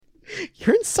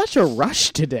You're in such a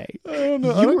rush today. I don't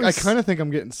know. I kind of think I'm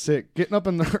getting sick. Getting up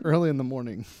early in the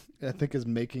morning, I think, is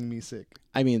making me sick.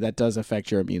 I mean, that does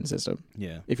affect your immune system.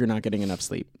 Yeah. If you're not getting enough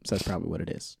sleep. So that's probably what it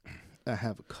is. I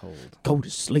have a cold. Go to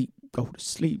sleep. Go to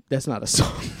sleep. That's not a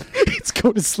song. It's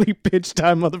go to sleep, bitch,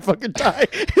 time, motherfucker, die.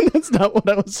 And that's not what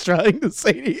I was trying to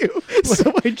say to you.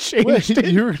 So I changed it.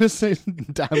 You were going to say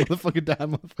die, motherfucker, die,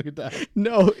 motherfucker, die.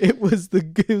 No, it was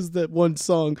that one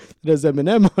song that has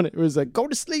Eminem on it. It was like, go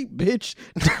to sleep, bitch,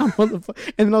 die,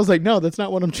 motherfucker. And then I was like, no, that's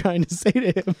not what I'm trying to say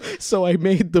to him. So I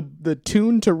made the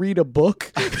tune to read a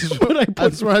book.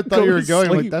 That's where I thought you were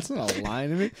going. I'm like, that's not a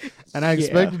line in it. And I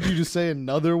expected you to say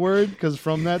another word because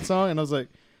from that song, and I was like,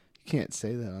 you can't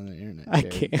say that on the internet. I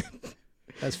Jared. can't.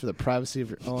 That's for the privacy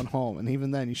of your own home. And even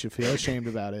then, you should feel ashamed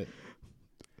about it.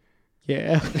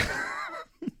 Yeah.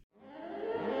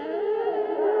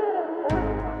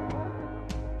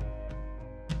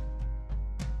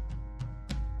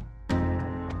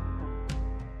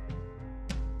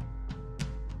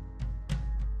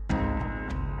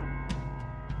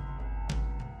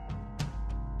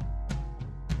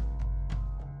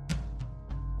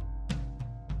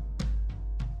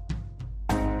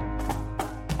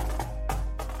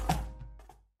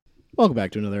 Welcome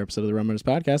back to another episode of the Rum Runners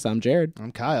Podcast. I'm Jared.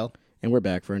 I'm Kyle. And we're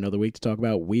back for another week to talk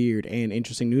about weird and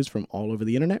interesting news from all over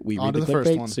the internet. We read the first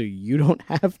one. clickbait so you don't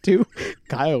have to.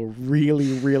 Kyle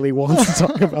really, really wants to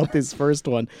talk about this first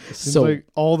one. Seems So like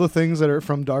all the things that are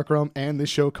from Dark Realm and the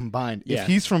show combined. Yeah. If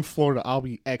he's from Florida, I'll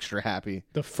be extra happy.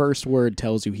 the first word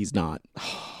tells you he's not.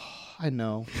 I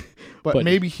know. But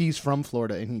maybe he's from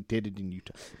Florida and he did it in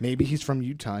Utah. Maybe he's from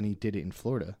Utah and he did it in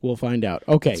Florida. We'll find out.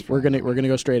 Okay, we're gonna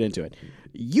go straight into it.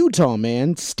 Utah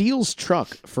man steals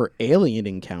truck for alien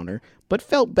encounter, but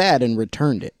felt bad and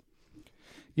returned it.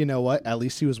 You know what? At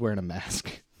least he was wearing a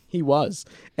mask. He was,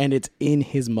 and it's in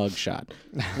his mugshot,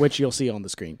 which you'll see on the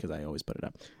screen because I always put it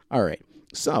up. All right.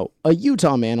 So, a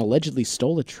Utah man allegedly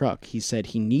stole a truck he said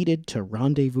he needed to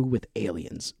rendezvous with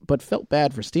aliens, but felt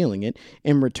bad for stealing it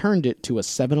and returned it to a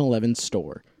 7-Eleven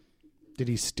store. Did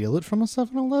he steal it from a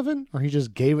 7-Eleven? Or he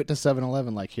just gave it to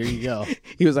 7-Eleven like, here you go?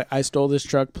 He was like, I stole this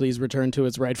truck, please return to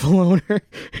its rightful owner.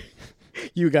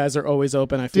 You guys are always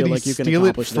open. I feel like you can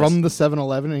accomplish this. Did he steal it from the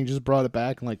 7-Eleven and he just brought it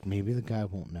back and like, maybe the guy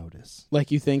won't notice?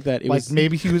 Like you think that it like was...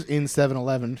 maybe he was in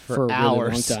 7-Eleven for a hours.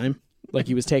 really long time. Like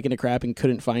he was taking a crap and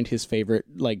couldn't find his favorite,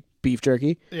 like, beef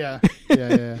jerky. Yeah.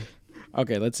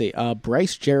 Okay, let's see.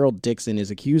 Bryce Gerald Dixon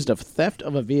is accused of theft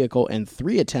of a vehicle and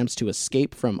 3 attempts to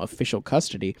escape from official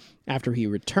custody after he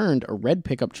returned a red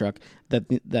pickup truck that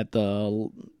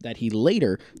he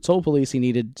later told police he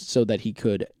needed so that he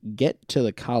could get to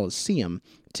the Coliseum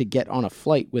to get on a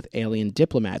flight with alien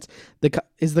diplomats.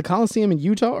 Is the Coliseum in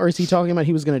Utah, or is he talking about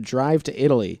he was going to drive to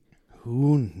Italy?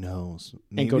 Who knows?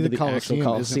 Maybe and go to the Coliseum actual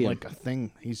Coliseum. isn't like a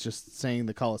thing. He's just saying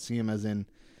the Coliseum as in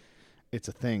it's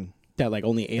a thing. That like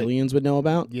only aliens would know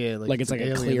about? Yeah. Like it's like a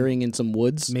alien. clearing in some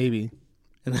woods? Maybe.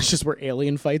 And that's just where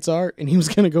alien fights are? And he was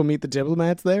going to go meet the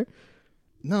diplomats there?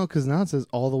 No, because now it says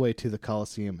all the way to the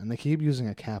Coliseum. And they keep using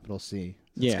a capital C.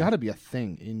 It's got to be a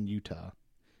thing in Utah.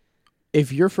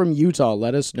 If you're from Utah,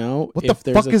 let us know. What the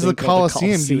fuck is the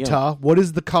Coliseum, Utah? What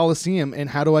is the Coliseum and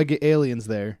how do I get aliens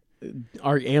there?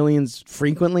 Are aliens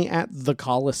frequently at the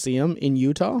Coliseum in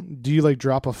Utah? Do you like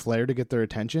drop a flare to get their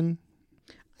attention?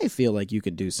 I feel like you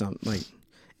could do something like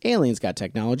aliens got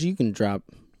technology. You can drop.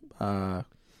 Do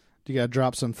you gotta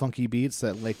drop some funky beats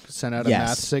that like send out a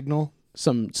math signal?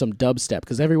 Some dubstep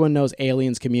because everyone knows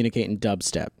aliens communicate in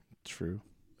dubstep. True.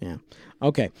 Yeah.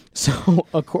 Okay. So,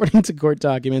 according to court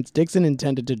documents, Dixon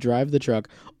intended to drive the truck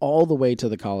all the way to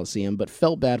the Coliseum, but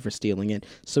felt bad for stealing it,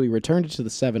 so he returned it to the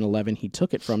 7-Eleven he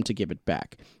took it from to give it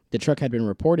back. The truck had been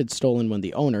reported stolen when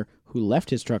the owner, who left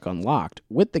his truck unlocked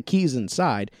with the keys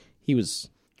inside, he was...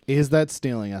 Is that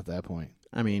stealing at that point?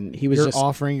 I mean, he was You're just...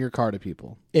 offering your car to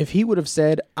people. If he would have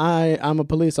said, I'm a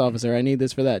police officer, I need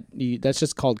this for that, that's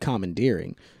just called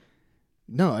commandeering.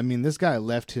 No, I mean, this guy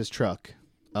left his truck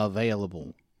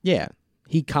available. Yeah.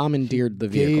 He commandeered the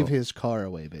vehicle. Gave his car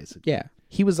away, basically. Yeah.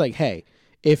 He was like, hey,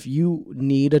 if you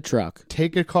need a truck...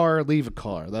 Take a car, leave a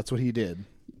car. That's what he did.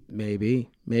 Maybe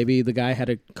the guy had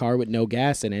a car with no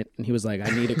gas in it, and he was like,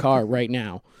 I need a car right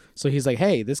now. So he's like,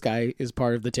 hey, this guy is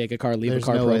part of the take a car, leave a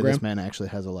car program. There's no way this man actually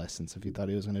has a license if he thought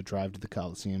he was going to drive to the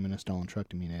Coliseum in a stolen truck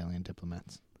to meet alien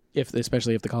diplomats.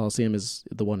 Especially if the Coliseum is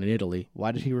the one in Italy.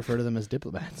 Why did he refer to them as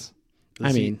diplomats?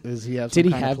 Does he have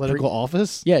some kind of political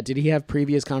office? Yeah, did he have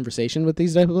previous conversation with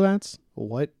these diplomats?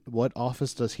 What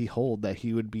office does he hold that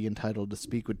he would be entitled to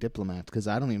speak with diplomats? Because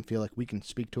I don't even feel like we can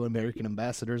speak to American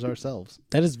ambassadors ourselves.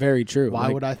 That is very true.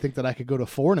 Why would I think that I could go to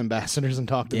foreign ambassadors and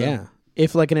talk to them? Yeah,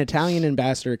 if like an Italian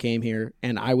ambassador came here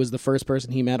and I was the first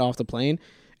person he met off the plane,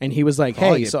 and he was like,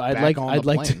 Call "Hey, you so I'd back like, on I'd the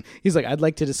like to," plane. he's like, "I'd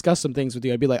like to discuss some things with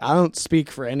you." I'd be like, "I don't speak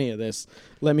for any of this.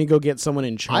 Let me go get someone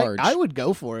in charge." I would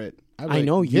go for it. I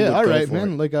know you. Yeah, would all go right, for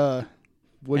man. it. Like,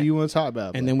 what do you want to talk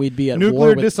about? And Like, then we'd be at nuclear war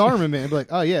with disarmament. I'd be like,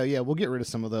 oh yeah, we'll get rid of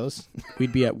some of those.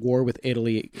 we'd be at war with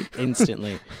Italy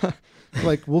instantly.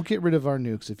 Like, we'll get rid of our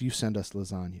nukes if you send us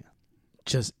lasagna.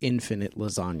 Just infinite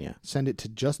lasagna. Send it to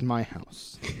just my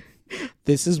house.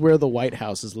 This is where the White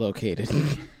House is located.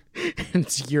 And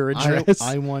it's your address.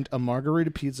 I want a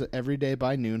margarita pizza every day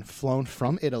by noon, flown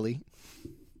from Italy.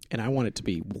 And I want it to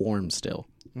be warm still.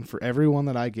 And for every one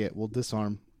that I get, we'll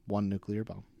disarm one nuclear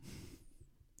bomb.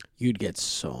 You'd get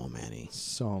so many.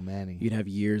 So many. You'd have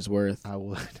years worth. I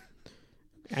would.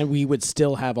 And we would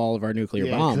still have all of our nuclear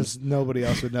bombs. Because nobody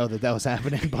else would know that was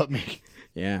happening but me.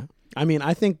 Yeah. I mean,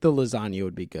 I think the lasagna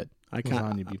would be good.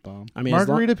 Lasagna be bomb. I mean,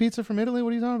 margarita pizza from Italy?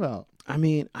 What are you talking about? I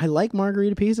mean, I like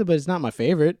margarita pizza, but it's not my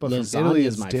favorite. But lasagna Italy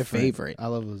is my different. favorite. I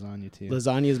love lasagna too.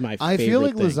 Lasagna is my favorite I feel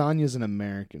like thing. lasagna is an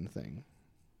American thing.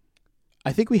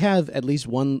 I think we have at least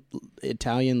one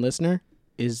Italian listener.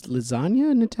 Is lasagna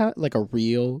an like a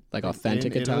real, like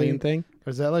authentic In Italian Italy? thing?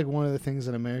 Or is that like one of the things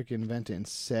that America invented and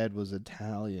said was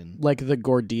Italian? Like the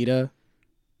gordita?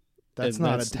 That's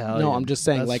not Italian. No, I'm just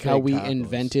saying, That's like how fake we tacos.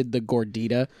 invented the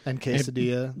gordita. And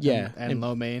quesadilla. And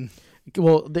lo mein.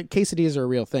 Well, the quesadillas are a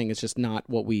real thing. It's just not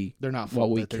what we They're not what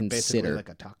full, we but they're consider. basically like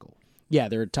a taco. Yeah,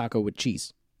 they're a taco with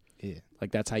cheese. Yeah.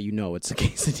 Like that's how you know it's a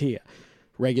quesadilla.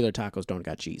 Regular tacos don't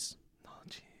got cheese. Oh,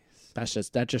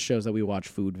 jeez. That just shows that we watch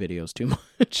food videos too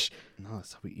much. No,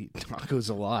 that's how we eat tacos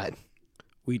a lot.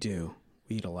 We do.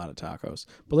 We eat a lot of tacos.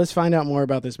 But let's find out more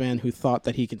about this man who thought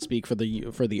that he could speak for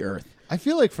the earth. I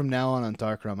feel like from now on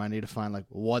Darkroom, I need to find like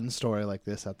one story like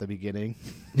this at the beginning.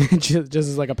 just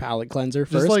as like a palate cleanser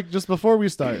first. Just before we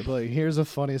start, like here's a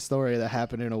funny story that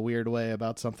happened in a weird way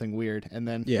about something weird, and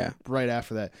then right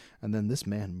after that, and then this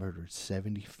man murdered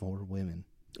 74 women.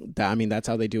 I mean, that's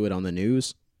how they do it on the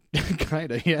news.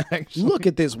 Kind of, yeah. Actually. Look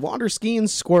at this water skiing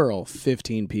squirrel.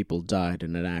 15 people died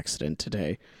in an accident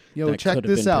today. Yo, that check could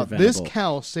have this been out. preventable. This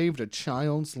cow saved a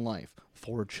child's life.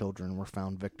 4 children were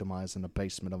found victimized in the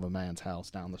basement of a man's house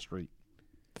down the street.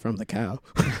 From the cow.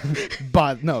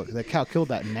 But no, the cow killed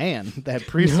that man, that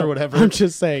priest or whatever. I'm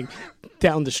just saying,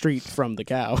 down the street from the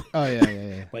cow. Oh,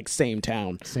 yeah. Like same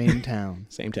town. Same town.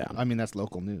 Same town. I mean, that's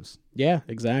local news. Yeah,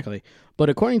 exactly. But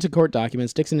according to court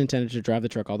documents, Dixon intended to drive the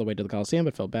truck all the way to the Coliseum,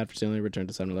 but felt bad for stealing and returned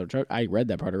to 7-Eleven truck. I read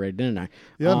that part already, didn't I?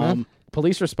 Yeah, man.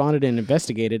 Police responded and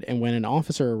investigated, and when an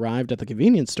officer arrived at the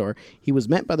convenience store, he was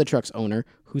met by the truck's owner,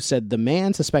 who said the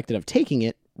man suspected of taking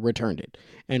it returned it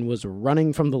and was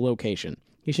running from the location.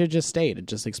 He should have just stayed and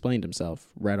just explained himself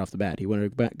right off the bat. He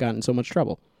wouldn't have gotten in so much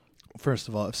trouble. First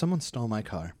of all, if someone stole my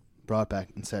car, brought it back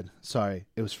and said, sorry,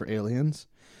 it was for aliens,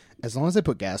 as long as they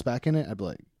put gas back in it, I'd be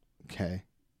like, okay.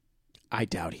 I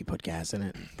doubt he put gas in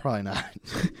it. Probably not.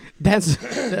 That's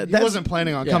He wasn't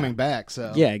planning on coming back,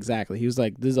 so. Yeah, exactly. He was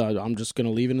like, I'm just going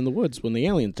to leave it in the woods when the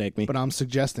aliens take me. But I'm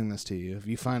suggesting this to you. If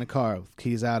you find a car with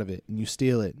keys out of it and you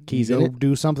steal it, keys you in go it?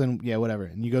 do something, yeah, whatever,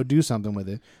 and you go do something with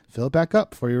it, fill it back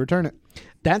up before you return it.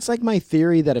 That's like my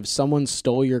theory that if someone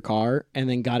stole your car and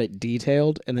then got it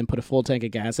detailed and then put a full tank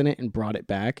of gas in it and brought it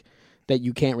back, that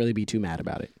you can't really be too mad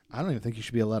about it. I don't even think you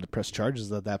should be allowed to press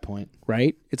charges at that point.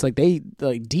 Right? It's like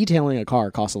detailing a car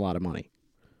costs a lot of money.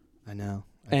 I know.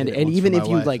 And even if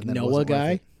you like know a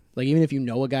guy, like even if you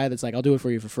know a guy that's like, I'll do it for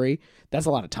you for free, that's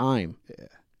a lot of time. Yeah.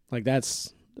 Like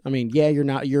that's, I mean, yeah,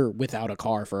 you're without a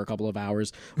car for a couple of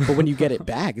hours, but when you get it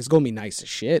back, it's going to be nice as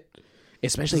shit.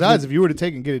 Especially besides, if you were to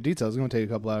take and get it detailed, it's going to take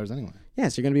a couple hours anyway.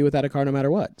 Yes, you're going to be without a car no matter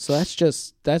what. So that's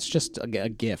just a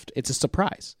gift. It's a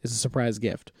surprise. It's a surprise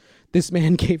gift. This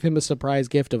man gave him a surprise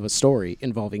gift of a story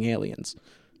involving aliens.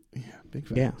 Yeah, big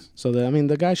facts. Yeah. So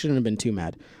the guy shouldn't have been too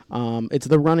mad. It's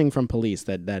the running from police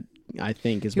that I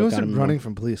think is what got him. He wasn't running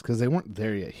from police because they weren't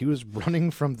there yet. He was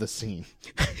running from the scene.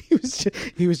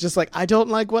 he was just like, I don't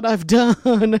like what I've done.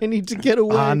 I need to get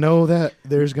away. I know that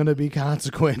there's going to be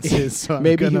consequences, so I'm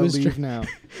going to leave now.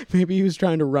 Maybe he was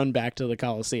trying to run back to the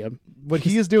Coliseum. What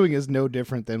he is doing is no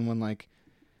different than when like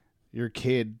your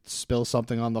kid spills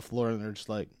something on the floor and they're just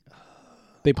like,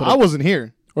 I wasn't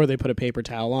here. Or they put a paper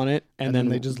towel on it and then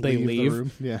they just leave the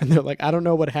room. Yeah. And they're like, I don't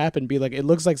know what happened. Be like, it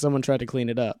looks like someone tried to clean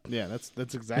it up. Yeah, that's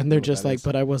exactly. And they're just like,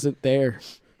 but I wasn't there,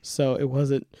 so it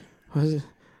wasn't.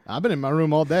 I've been in my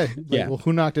room all day. Like, yeah. Well,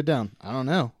 who knocked it down? I don't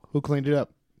know. Who cleaned it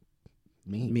up?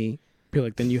 Me. Be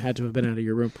like, then you had to have been out of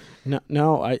your room.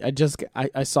 No.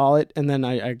 I saw it and then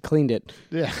I cleaned it.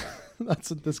 Yeah,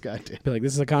 that's what this guy did. Be like,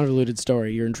 this is a convoluted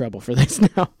story. You're in trouble for this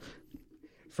now.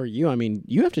 For you, I mean,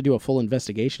 you have to do a full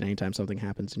investigation anytime something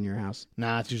happens in your house.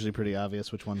 Nah, it's usually pretty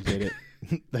obvious which ones did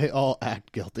it. They all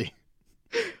act guilty.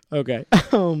 Okay.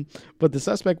 But the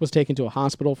suspect was taken to a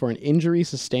hospital for an injury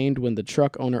sustained when the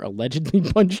truck owner allegedly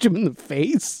punched him in the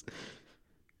face.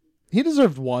 He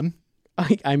deserved one.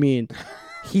 I mean,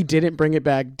 he didn't bring it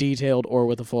back detailed or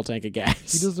with a full tank of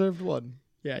gas. He deserved one.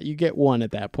 Yeah, you get one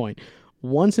at that point.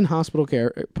 Once in hospital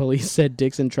care, police said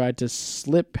Dixon tried to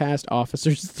slip past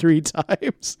officers 3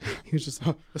 times. He was just,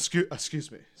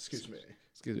 excuse me.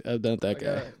 not that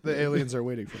guy. The aliens are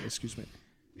waiting for me. Excuse me.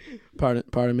 Pardon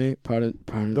me.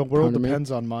 The world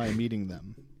depends on my meeting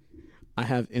them. I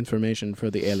have information for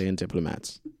the alien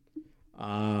diplomats.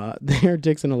 There,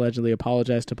 Dixon allegedly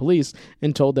apologized to police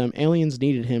and told them aliens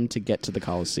needed him to get to the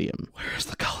Coliseum. Where's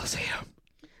the Coliseum?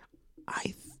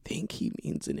 I think he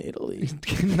means in Italy. He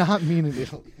cannot mean in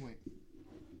Italy. Wait.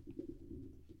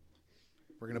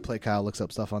 We're going to play Kyle Looks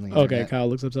Up Stuff on the internet. Okay, Kyle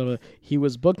looks up stuff. He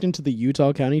was booked into the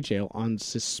Utah County Jail on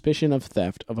suspicion of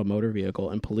theft of a motor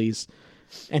vehicle and police...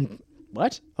 And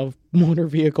what? Of motor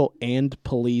vehicle and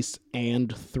police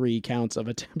and 3 counts of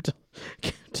attempt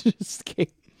to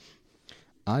escape.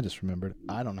 I just remembered.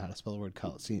 I don't know how to spell the word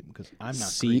Coliseum because I'm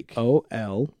not Greek.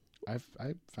 COL. I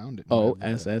found it.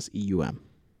 OSSEUM.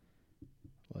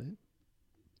 What?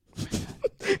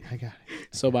 I got it.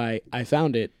 So by I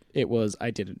found it, it was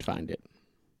I didn't find it.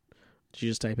 Did you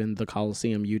just type in the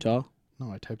Coliseum, Utah?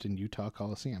 No, I typed in Utah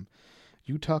Coliseum.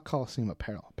 Utah Coliseum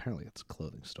Apparel. Apparently it's a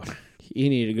clothing store. You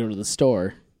need to go to the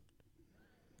store.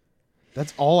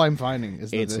 That's all I'm finding.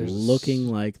 Is that it's looking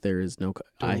like there is no...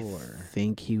 I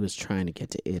think he was trying to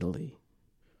get to Italy.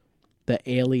 The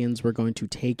aliens were going to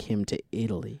take him to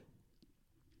Italy.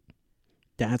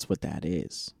 That's what that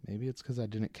is. Maybe it's because I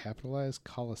didn't capitalize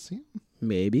Coliseum?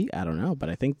 Maybe. I don't know. But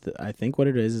I think what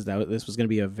it is that this was going to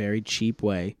be a very cheap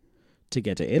way to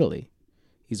get to Italy.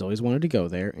 He's always wanted to go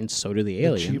there, and so do the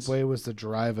aliens. The cheap way was to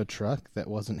drive a truck that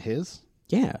wasn't his?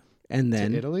 Yeah. And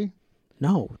then... To Italy?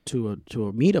 No, to a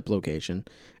meetup location.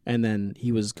 And then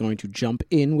he was going to jump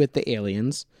in with the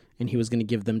aliens, and he was going to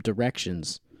give them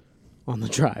directions on the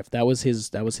drive. That was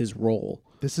his role.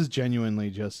 This is genuinely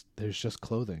there's just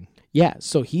clothing. Yeah,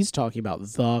 so he's talking about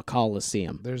the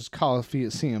Coliseum. There's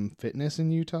Coliseum Fitness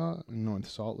in Utah, in North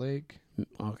Salt Lake.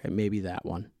 Okay, maybe that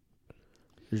one.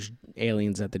 There's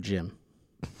aliens at the gym.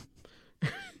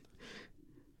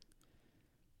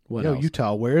 What else?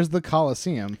 Utah, where's the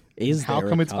Coliseum? How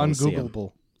come it's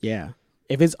ungoogleable? Yeah.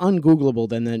 If it's ungoogleable,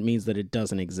 then that means that it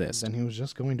doesn't exist. Then he was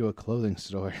just going to a clothing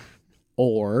store.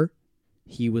 Or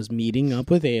he was meeting up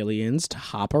with aliens to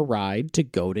hop a ride to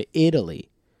go to Italy.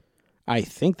 I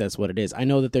think that's what it is. I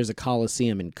know that there's a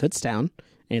Coliseum in Kutztown,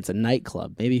 and it's a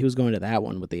nightclub. Maybe he was going to that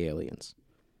one with the aliens.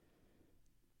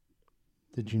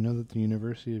 Did you know that the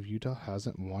University of Utah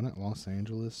hasn't won at Los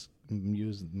Angeles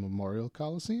Memorial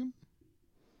Coliseum?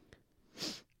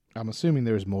 I'm assuming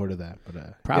there's more to that,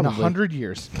 but probably. In 100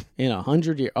 years. In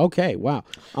 100 years. Okay, wow.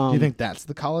 Do you think that's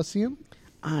the Coliseum?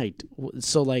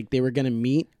 So like they were going to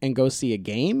meet and go see a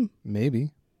game?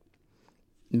 Maybe.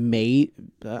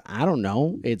 I don't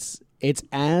know. It's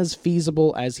as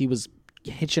feasible as he was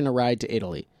hitching a ride to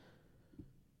Italy.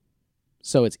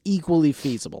 So it's equally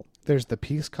feasible. There's the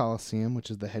Peace Coliseum,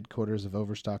 which is the headquarters of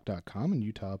Overstock.com in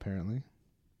Utah, apparently.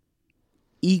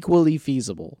 Equally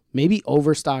feasible. Maybe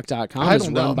Overstock.com is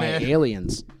run by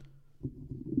aliens.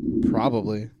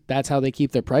 Probably. That's how they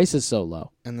keep their prices so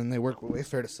low. And then they work with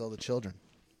Wayfair to sell to children.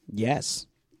 Yes.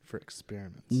 For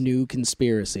experiments. New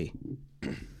conspiracy.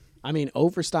 I mean,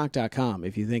 Overstock.com,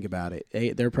 if you think about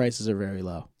it, their prices are very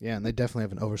low. Yeah, and they definitely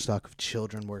have an overstock of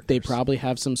children workers. They probably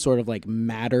have some sort of like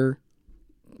matter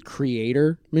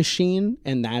creator machine,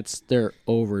 and that's their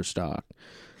overstock.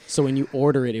 So when you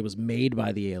order it, it was made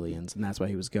by the aliens, and that's why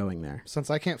he was going there. Since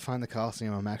I can't find the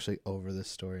Coliseum, I'm actually over this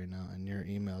story now, and your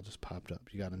email just popped up.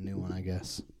 You got a new one, I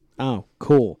guess. Oh,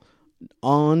 cool.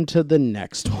 On to the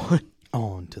next one.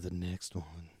 On to the next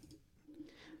one.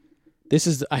 This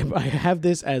is I have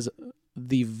this as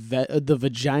the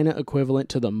vagina equivalent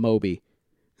to the Moby.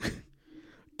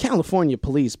 California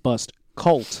police bust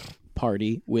cult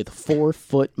party with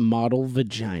 4-foot model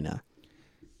vagina.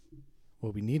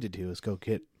 What we need to do is go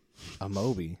get a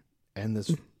Moby and this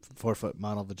 4-foot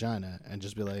model vagina and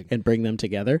just be like... And bring them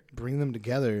together? Bring them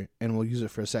together, and we'll use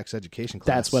it for a sex education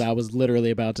class. That's what I was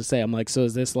literally about to say. I'm like, so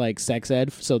is this like sex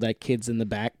ed so that kids in the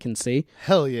back can see?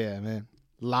 Hell yeah, man.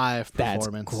 Live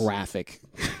performance. That's graphic.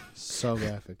 So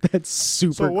graphic. That's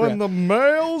super So when the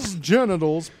male's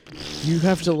genitals... You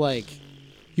have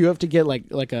to get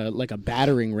like a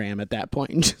battering ram at that point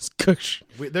and just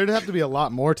there'd have to be a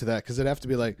lot more to that, because it'd have to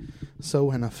be like, so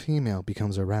when a female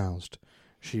becomes aroused,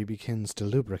 she begins to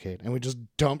lubricate. And we just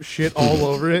dump shit all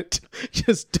over it.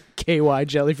 Just KY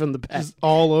jelly from the pack. Just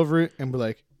all over it. And we're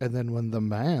like, and then when the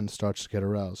man starts to get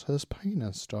aroused, his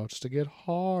penis starts to get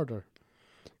harder.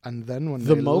 And then when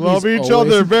they love each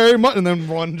other very much, and then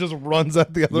one just runs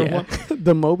at the other one.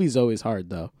 The Moby's always hard,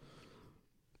 though.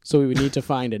 So we would need to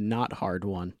find a not hard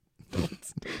one.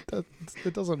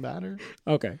 It doesn't matter.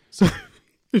 Okay. So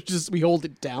we hold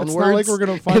it downwards. It's not like we're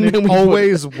going to find an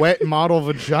always wet model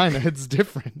vagina. It's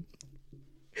different.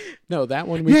 No, that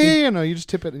one no, you just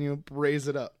tip it and you raise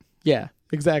it up. Yeah,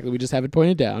 exactly. We just have it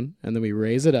pointed down, and then we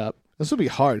raise it up. This would be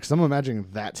hard, because I'm imagining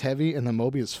that's heavy, and the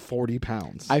Moby is 40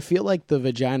 pounds. I feel like the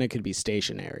vagina could be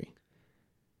stationary.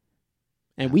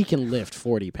 And we can lift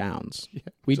 40 pounds. Yeah,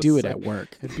 we do it at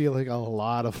work. It'd be like a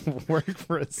lot of work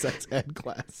for a sex ed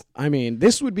class. I mean,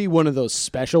 this would be one of those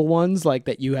special ones like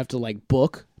that you have to like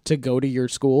book to go to your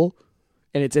school.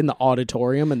 And it's in the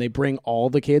auditorium, and they bring all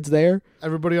the kids there.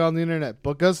 Everybody on the internet,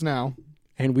 book us now.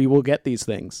 And we will get these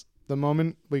things. The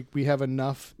moment we have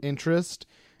enough interest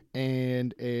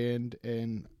and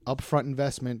upfront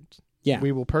investment,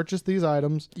 we will purchase these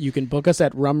items. You can book us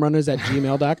at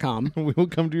rumrunners@gmail.com. We will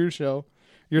come to your show,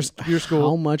 your school.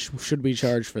 How much should we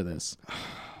charge for this? Oh,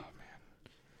 man.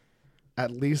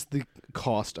 At least the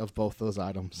cost of both those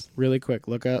items. Really quick,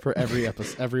 look up. For every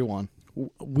episode, every one.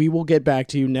 We will get back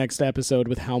to you next episode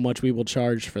with how much we will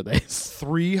charge for this.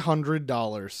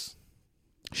 $300.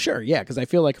 Sure, yeah, because I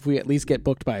feel like if we at least get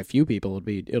booked by a few people,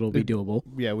 it'll be doable.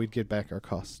 Yeah, we'd get back our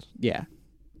cost. Yeah.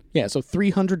 Yeah, so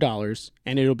 $300,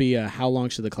 and it'll be how long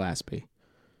should the class be?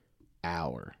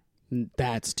 Hour.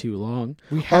 That's too long.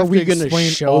 Are we going to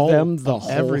show them the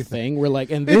whole thing? We're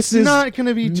like, and this is not going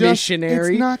to be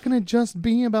missionary. It's not going to just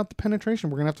be about the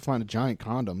penetration. We're going to have to find a giant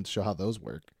condom to show how those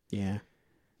work. Yeah.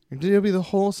 It'll be the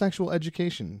whole sexual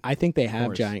education. I think they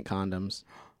have giant condoms.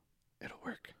 It'll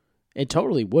work. It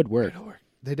totally would work. It'll work.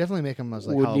 They definitely make them as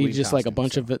like would Halloween be just costumes, like a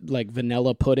bunch of like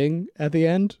vanilla pudding at the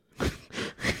end.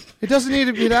 It doesn't need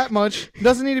to be that much. It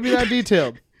doesn't need to be that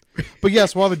detailed. But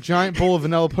yes, we'll have a giant bowl of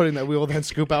vanilla pudding that we will then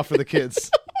scoop out for the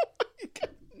kids.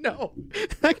 No,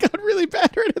 that got really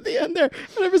bad right at the end there.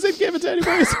 I never said give it to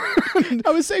anybody.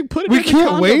 I was saying put it. We in the can't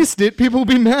condom. waste it. People will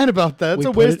be mad about that. It's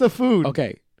a waste of food.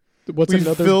 Okay. We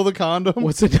fill the condom.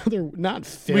 What's another? Not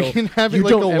fill. We can have it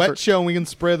like a wet show, and we can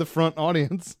spray the front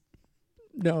audience.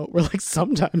 No, we're like,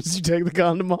 sometimes you take the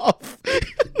condom off,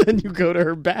 then you go to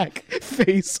her back,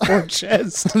 face, or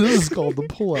chest. This is called the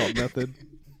pull-out method.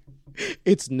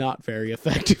 It's not very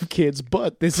effective, kids,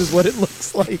 but this is what it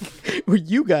looks like. Where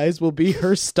you guys will be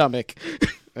her stomach.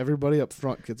 Everybody up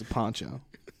front gets a poncho.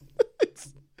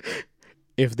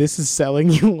 If this is selling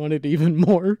you on it even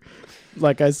more,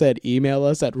 like I said, email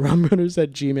us at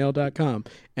rumrunners@gmail.com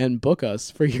and book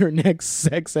us for your next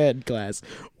sex ed class.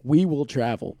 We will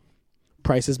travel.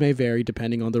 Prices may vary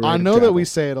depending on the rate I know of travel. that we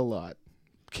say it a lot.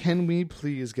 Can we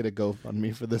please get a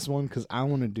GoFundMe for this one? Because I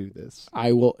want to do this.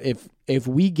 I will. If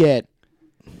we get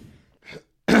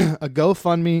a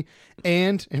GoFundMe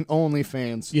and an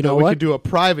OnlyFans, you know we what? could do a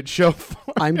private show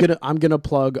for. I'm gonna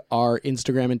plug our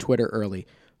Instagram and Twitter early.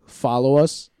 Follow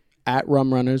us at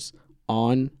Rumrunners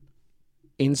on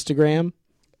Instagram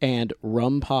and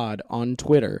RumPod on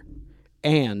Twitter,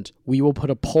 and we will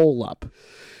put a poll up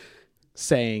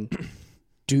saying,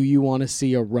 do you want to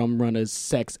see a Rumrunners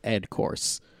sex ed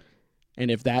course? And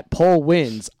if that poll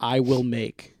wins, I will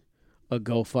make a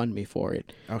GoFundMe for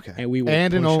it. Okay. And we will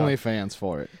an OnlyFans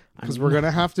for it. Because we're going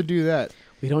to have to do that.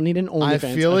 We don't need an OnlyFans.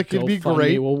 I feel like it'd be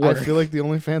great. I feel like the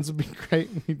OnlyFans would be great.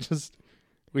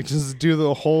 We just do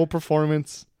the whole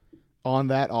performance on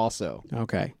that also.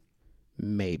 Okay.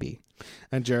 Maybe.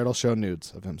 And Jared will show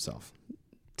nudes of himself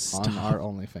on our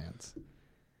OnlyFans.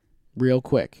 Real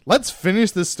quick. Let's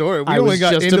finish this story. We only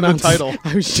got into the title.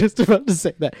 I was just about to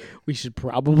say that. We should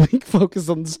probably focus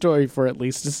on the story for at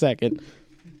least a second.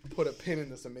 Put a pin in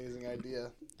this amazing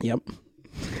idea. Yep.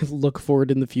 Look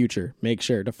forward in the future. Make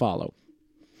sure to follow.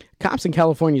 Cops in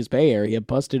California's Bay Area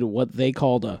busted what they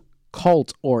called a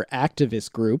cult or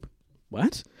activist group.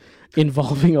 What?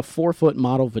 Involving a 4-foot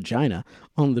model vagina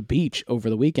on the beach over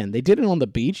the weekend. They did it on the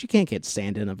beach. You can't get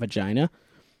sand in a vagina.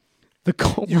 The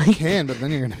cult can, but then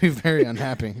you're going to be very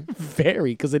unhappy.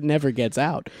 Very, because it never gets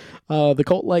out. The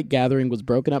cult-like gathering was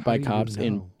broken up by cops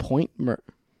in Point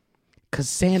because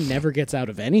sand never gets out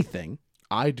of anything.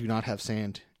 I do not have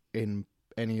sand in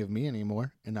any of me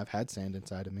anymore, and I've had sand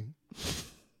inside of me.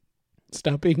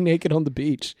 Stop being naked on the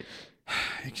beach.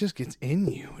 It just gets in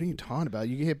you. What are you talking about?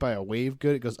 You get hit by a wave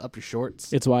good, it goes up your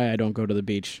shorts. It's why I don't go to the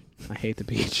beach. I hate the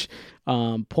beach.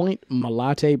 Point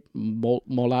Malate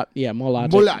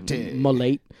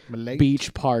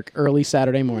Beach Park early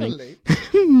Saturday morning.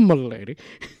 milady.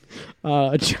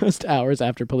 Just hours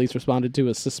after police responded to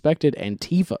a suspected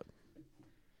Antifa.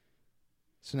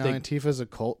 So now Antifa's a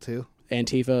cult too?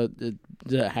 Antifa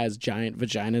has giant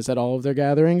vaginas at all of their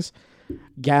gatherings.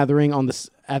 Gathering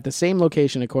at the same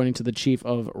location, according to the chief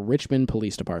of Richmond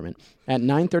Police Department. At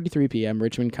 9:33 p.m.,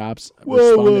 Richmond cops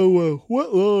responded... Whoa.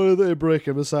 What law are they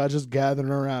breaking besides just gathering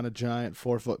around a giant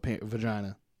 4-foot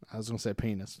vagina? I was going to say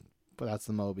penis, but that's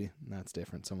the Moby. That's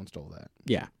different. Someone stole that.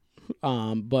 Yeah.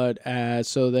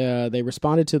 So they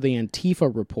responded to the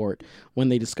Antifa report when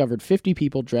they discovered 50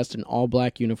 people dressed in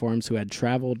all-black uniforms who had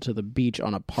traveled to the beach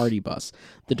on a party bus.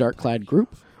 The dark-clad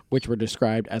group, which were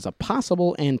described as a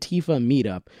possible Antifa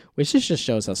meetup, which just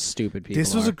shows how stupid people are.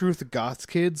 This was a group of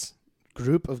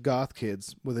goth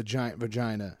kids with a giant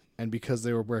vagina, and because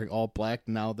they were wearing all black,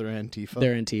 now they're Antifa.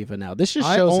 They're Antifa now. This just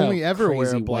shows how ever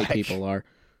crazy white people are.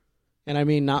 And I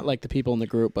mean, not like the people in the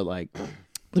group, but like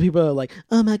the people are like,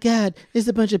 oh my God, there's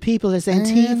a bunch of people. It's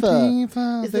Antifa.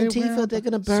 It's Antifa. They're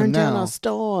going to burn down our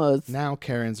stores. Now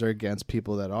Karens are against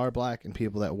people that are black and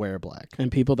people that wear black.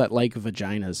 And people that like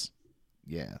vaginas.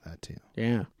 Yeah, that too.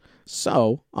 Yeah.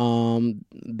 So,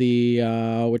 they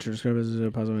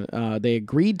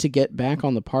agreed to get back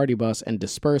on the party bus and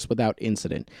disperse without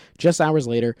incident. Just hours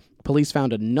later, police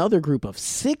found another group of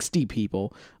 60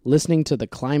 people listening to the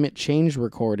climate change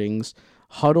recordings,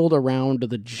 huddled around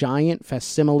the giant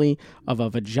facsimile of a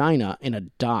vagina in a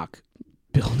dock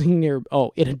building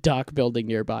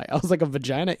nearby. I was like, a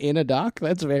vagina in a dock?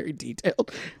 That's very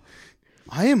detailed.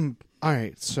 All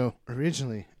right, so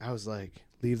originally I was like,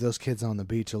 leave those kids on the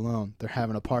beach alone. They're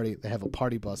having a party. They have a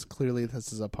party bus. Clearly,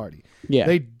 this is a party. Yeah.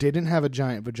 They didn't have a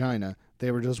giant vagina. They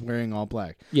were just wearing all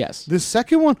black. Yes. The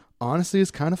second one, honestly,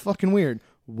 is kind of fucking weird.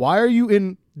 Why are you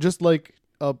in just like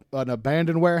an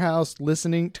abandoned warehouse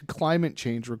listening to climate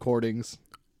change recordings?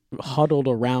 Huddled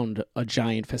around a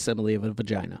giant facsimile of a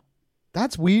vagina.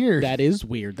 That's weird. That is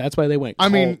weird. That's why they went cult.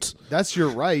 I mean, that's your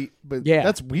right, but yeah.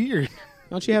 That's weird.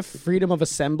 Don't you have freedom of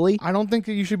assembly? I don't think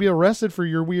that you should be arrested for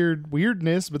your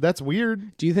weirdness, but that's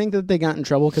weird. Do you think that they got in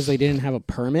trouble because they didn't have a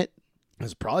permit?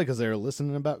 It's probably because they were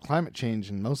listening about climate change,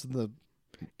 and most of the...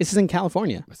 This is in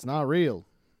California. It's not real.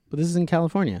 But this is in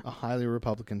California. A highly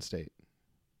Republican state.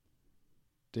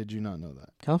 Did you not know that?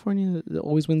 California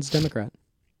always wins Democrat.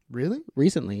 Really?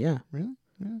 Recently, yeah. Really?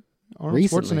 Yeah. Arnold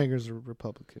Schwarzenegger's a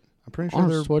Republican. I'm pretty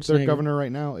sure their governor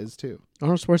right now is too.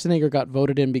 Arnold Schwarzenegger got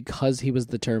voted in because he was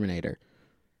the Terminator.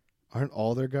 Aren't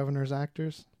all their governors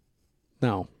actors?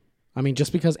 No. I mean,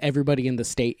 just because everybody in the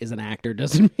state is an actor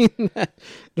doesn't mean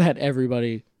that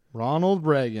everybody... Ronald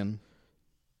Reagan.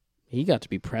 He got to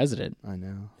be president. I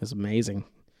know. It's amazing.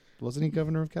 Wasn't he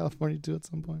governor of California too at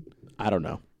some point? I don't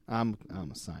know. I'm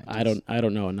a scientist. I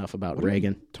don't know enough about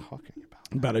Reagan. Talking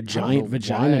about a giant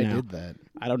vagina now. I did that.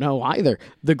 I don't know either.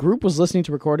 The group was listening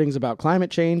to recordings about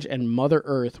climate change and Mother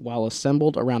Earth while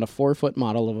assembled around a 4-foot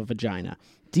model of a vagina.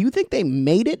 Do you think they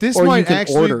made it, this or might you can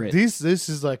actually, order it? This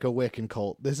is like a Wiccan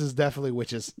cult. This is definitely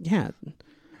witches. Yeah.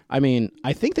 I mean,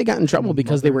 I think they got in trouble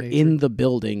because they were in the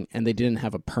building and they didn't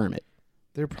have a permit.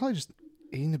 They're probably just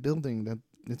in the building.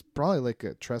 It's probably like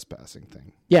a trespassing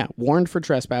thing. Yeah, warned for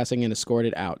trespassing and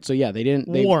escorted out. So yeah, they didn't...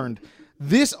 Warned.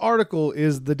 This article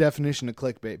is the definition of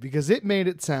clickbait because it made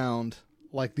it sound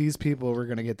like these people were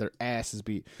going to get their asses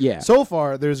beat. Yeah. So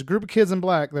far, there's a group of kids in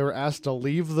black that were asked to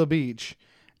leave the beach,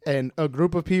 and a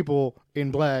group of people in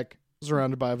black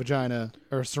surrounded by a vagina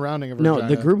or surrounding a vagina. No,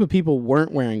 the group of people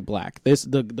weren't wearing black.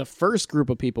 The first group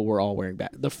of people were all wearing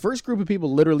black. The first group of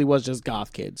people literally was just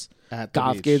goth kids.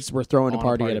 Goth kids were throwing a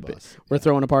party at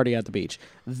throwing a party at the beach.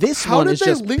 This one is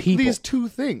just people. How did they link these two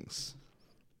things?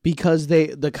 Because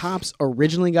the cops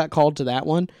originally got called to that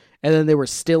one, and then they were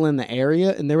still in the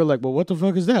area, and they were like, "Well, what the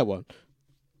fuck is that one?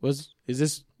 Is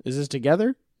this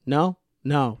together? No,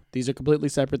 these are completely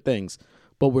separate things."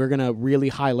 But we're going to really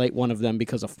highlight one of them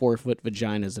because a 4-foot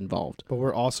vagina is involved. But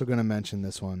we're also going to mention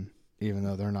this one, even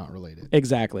though they're not related.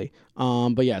 Exactly.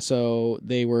 But yeah, so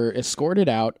they were escorted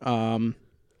out. And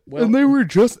they were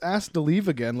just asked to leave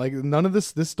again. Like, none of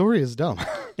this story is dumb.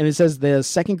 And it says the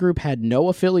second group had no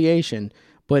affiliation,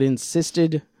 but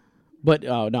insisted...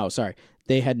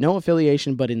 They had no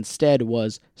affiliation, but instead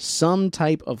was some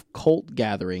type of cult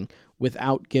gathering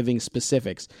without giving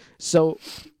specifics. So,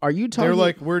 are you talking... They're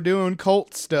like, we're doing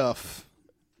cult stuff.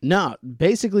 No,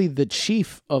 basically the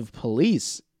chief of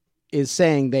police is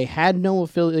saying they had no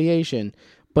affiliation,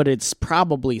 but it's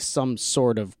probably some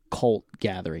sort of cult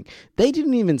gathering. They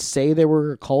didn't even say they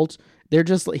were a cult.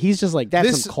 He's just like,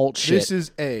 that's some cult shit. This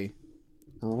is a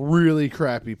really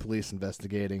crappy police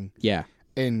investigating. Yeah.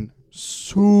 And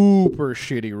super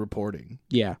shitty reporting.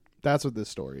 Yeah. That's what this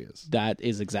story is. That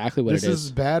is exactly what this it is. This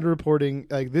is bad reporting.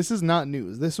 Like, this is not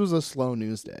news. This was a slow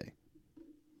news day.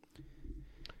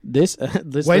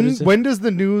 When does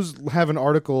the news have an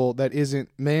article that isn't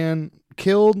man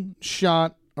killed,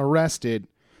 shot, arrested,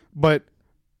 but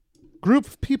group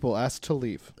of people asked to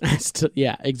leave?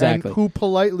 Yeah, exactly. And who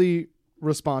politely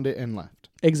responded and left.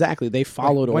 Exactly. They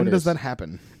followed orders. When does that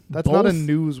happen? That's not a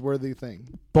newsworthy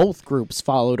thing. Both groups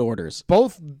followed orders.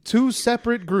 Both two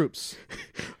separate groups.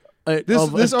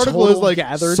 This article is like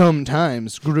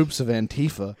sometimes groups of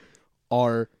Antifa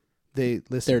they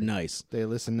listen. They're nice. They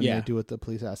listen and they do what the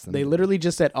police ask them. They literally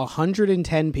just said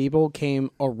 110 people came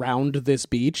around this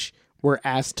beach, were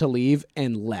asked to leave,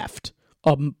 and left.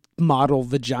 A model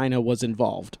vagina was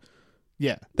involved.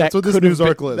 Yeah, that's what this news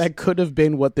article is. That could have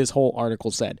been what this whole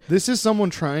article said. This is someone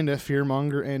trying to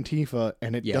fearmonger Antifa,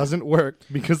 and it doesn't work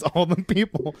because all the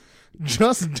people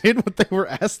just did what they were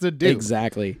asked to do.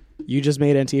 Exactly. You just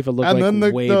made Antifa look way better. And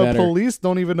then the police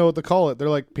don't even know what to call it. They're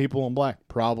like, people in black,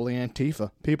 probably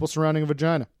Antifa. People surrounding a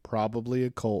vagina, probably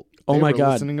a cult. Oh my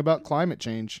God. Listening about climate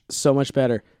change. So much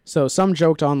better. So some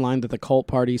joked online that the cult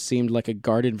party seemed like a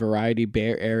garden variety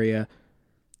Bay Area.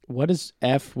 What is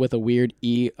F with a weird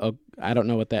E? I don't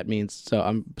know what that means, so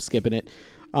I'm skipping it.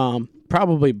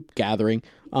 Probably gathering.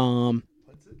 Let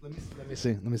me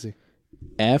see.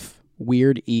 F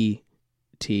weird E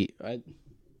T.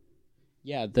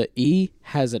 Yeah, the E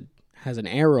has an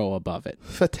arrow above it.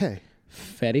 Fete.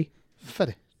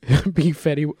 Being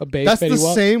fetty, a bay. That's fetty the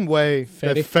walk? Same way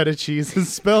that feta cheese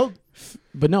is spelled.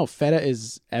 But no, feta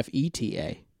is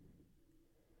Feta.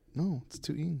 No, it's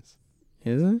 2 E's.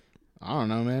 Is it? I don't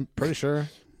know, man. Pretty sure.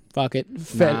 Fuck it.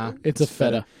 Feta. Nah, it's a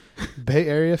feta. Bay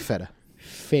Area feta.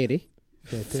 Fete.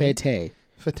 Fete. Fete.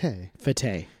 Fete.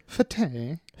 Fete.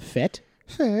 Fet.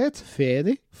 Fet.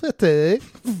 Fete. Fete.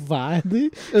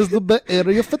 Vade. Is the Bay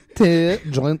Area fete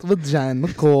joint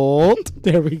vagina cold?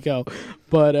 There we go.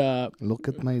 But look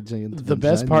at my giant the vagina.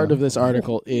 Best part of this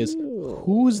article is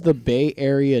who's the Bay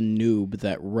Area noob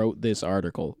that wrote this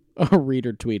article? A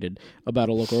reader tweeted about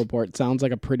a local report. Sounds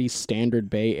like a pretty standard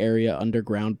Bay Area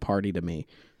underground party to me.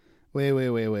 Wait.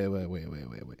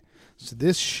 So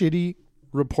this shitty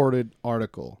reported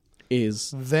article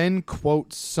is then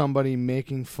quotes somebody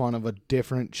making fun of a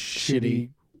different shitty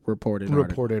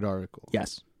reported article.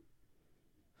 Yes.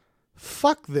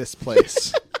 Fuck this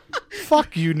place.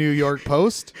 Fuck you, New York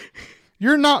Post.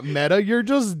 You're not meta. You're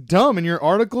just dumb, and your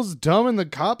article's dumb, and the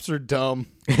cops are dumb.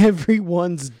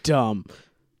 Everyone's dumb.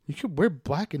 You could wear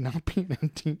black and not be an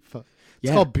Antifa.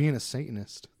 It's called being a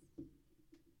Satanist.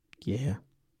 Yeah.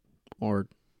 Or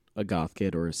a goth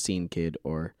kid or a scene kid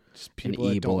or just people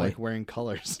an that don't e-boy. like wearing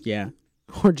colors. Yeah.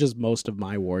 Or just most of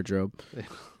my wardrobe.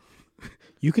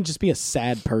 You can just be a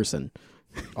sad person.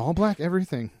 All black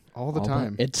everything. All the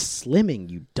time. It's slimming,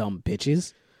 you dumb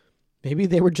bitches. Maybe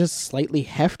they were just slightly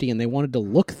hefty and they wanted to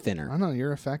look thinner. I don't know.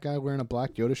 You're a fat guy wearing a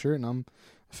black Yoda shirt, and I'm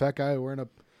a fat guy wearing a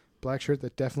black shirt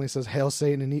that definitely says Hail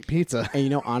Satan and eat pizza.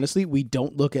 And honestly, we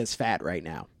don't look as fat right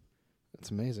now.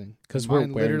 That's amazing. Because we're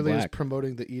literally black. Is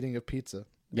promoting the eating of pizza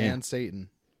and Satan.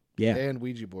 Yeah. And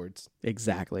Ouija boards.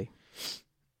 Exactly.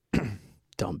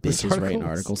 Dumb bitches writing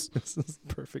articles. This is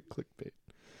perfect clickbait.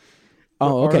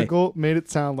 Oh, okay. The article made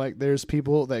it sound like there's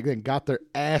people that got their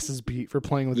asses beat for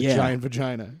playing with a giant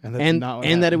vagina, and that's not what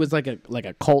happened. That it was like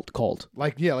a cult.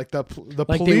 Like the like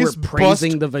police they were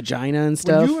praising the vagina and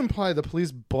stuff. When you imply the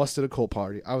police busted a cult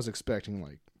party, I was expecting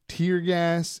like tear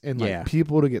gas and like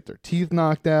people to get their teeth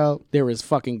knocked out. There was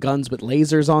fucking guns with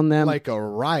lasers on them, like a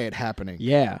riot happening.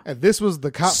 Yeah, and this was the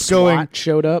cops SWAT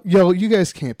showed up. Yo, you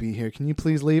guys can't be here. Can you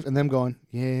please leave? And them going,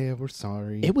 yeah, we're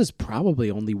sorry. It was probably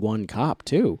only one cop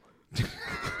too.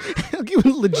 It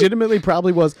legitimately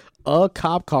probably was a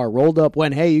cop car rolled up,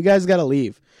 went, hey, you guys gotta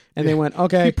leave, and they went,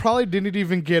 okay. He probably didn't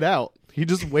even get out. He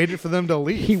just waited for them to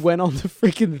leave. He went on the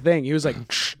freaking thing. He was like,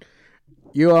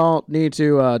 you all need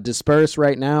to disperse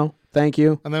right now, thank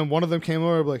you. And then one of them came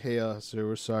over like, hey, sir,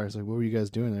 we're sorry. It's like, what were you guys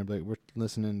doing there? Like, we're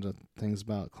listening to things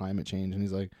about climate change. And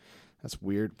he's like, that's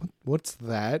weird. What's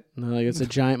that? No, like, it's a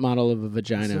giant model of a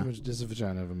vagina. Just a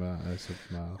vagina of a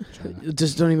vagina.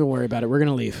 Just don't even worry about it. We're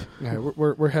gonna leave. Yeah,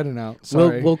 we're heading out.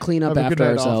 Sorry. We'll clean up after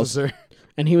ourselves. Officer.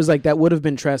 And he was like, "That would have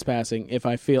been trespassing if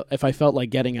I felt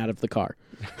like getting out of the car.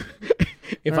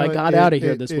 If I got out of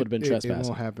here, this would have been trespassing. It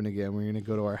won't happen again. We're gonna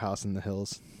go to our house in the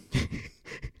hills."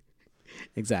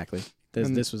 Exactly.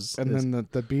 Then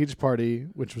the beach party,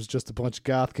 which was just a bunch of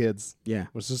goth kids,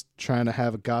 was just trying to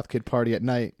have a goth kid party at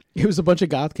night. It was a bunch of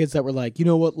goth kids that were like, you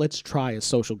know what? Let's try a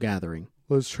social gathering.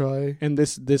 Let's try. And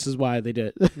this is why they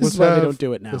did. This is why they don't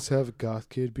do it now. Let's have a goth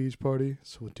kid beach party,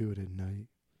 so we'll do it at night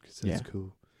because that's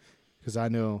cool. Because I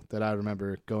know that I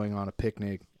remember going on a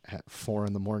picnic at 4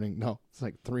 a.m. No, it's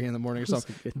like 3 a.m. or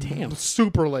something. Damn.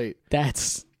 Super late.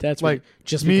 That's Like,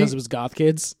 just me- because it was goth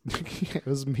kids. It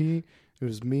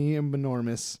was me and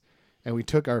Benormous, and we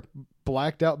took our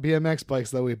blacked out BMX bikes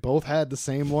that we both had the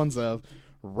same ones of,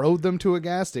 rode them to a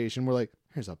gas station. We're like,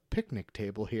 there's a picnic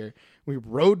table here. We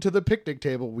rode to the picnic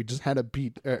table. We just had a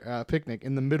picnic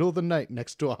in the middle of the night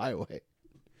next to a highway.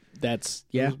 That's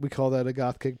We call that a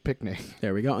goth kid picnic.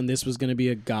 There we go. And this was going to be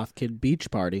a goth kid beach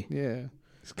party. Yeah.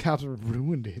 These cops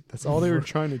ruined it. That's all they were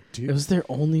trying to do. It was their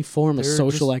only form of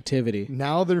social activity.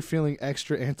 Now they're feeling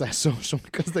extra antisocial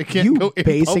because they can't go in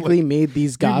basically public. made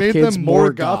these goth made kids them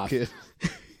more goth goth. kids.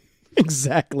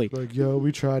 Exactly. Like, yo,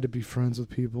 we tried to be friends with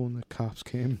people and the cops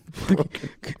came.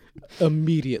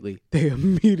 Immediately. They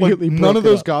immediately None broke of it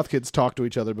those up. goth kids talked to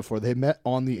each other before. They met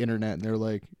on the internet and they're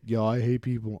like, yo, I hate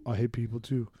people. I hate people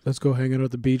too. Let's go hang out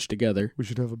at the beach together. We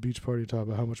should have a beach party to talk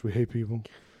about how much we hate people.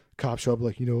 Cops show up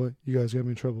like, you know what? You guys got me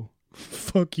in trouble.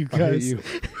 Fuck you I guys. hate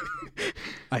you.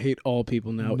 I hate all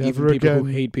people now. Never even people who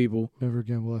again. hate people. Never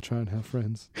again will I try and have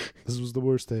friends. This was the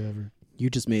worst day ever. You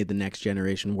just made the next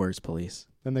generation worse, police.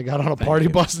 Then they got on a Thank party you.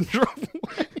 bus and drove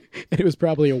away. And it was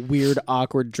probably a weird,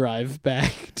 awkward drive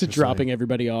back to Just dropping like-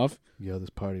 everybody off. Yo, this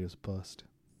party was bust.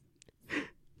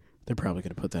 They're probably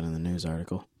going to put that in the news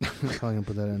article. I'm probably going to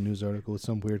put that in a news article with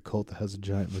some weird cult that has a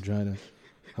giant vagina.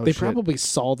 Oh, They shit. probably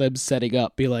saw them setting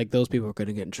up, be like, those people are going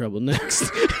to get in trouble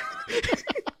next.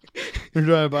 They're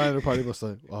driving by and their party bus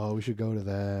like, oh, we should go to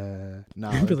that.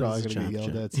 Nah, they're probably going to get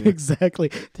yelled at. Soon. Exactly.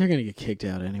 They're going to get kicked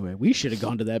out anyway. We should have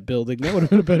gone to that building. That would have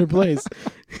been a better place.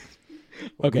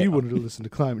 Okay. We wanted to listen to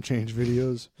climate change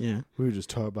videos. Yeah, We were just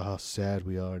talking about how sad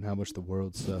we are and how much the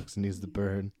world sucks and needs to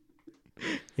burn.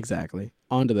 exactly.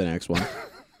 On to the next one.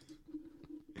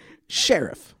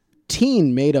 Sheriff.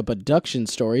 Teen made up abduction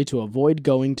story to avoid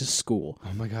going to school.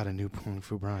 Oh my god, a new Kung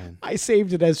Fu Brian. I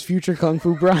saved it as future Kung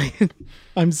Fu Brian.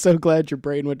 I'm so glad your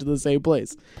brain went to the same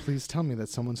place. Please tell me that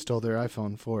someone stole their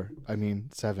iPhone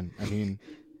 7.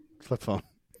 Flip phone.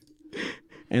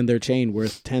 And their chain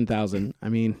worth $10,000. I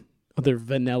mean, their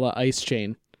vanilla ice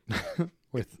chain.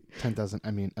 With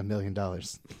 $1 million.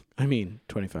 I mean,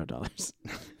 $25.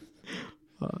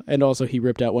 And also, he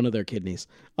ripped out one of their kidneys.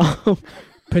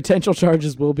 Potential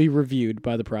charges will be reviewed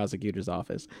by the prosecutor's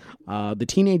office. The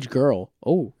teenage girl.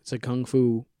 Oh, it's a kung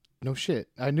fu. No shit.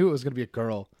 I knew it was going to be a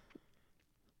girl.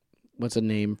 What's the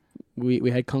name?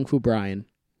 We had Kung Fu Brian.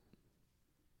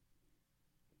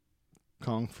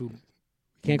 Kung Fu.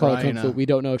 Can't call it Kung Fu. Brianna. We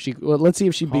don't know if she. Well, let's see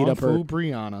if she beat Kung up her. Fu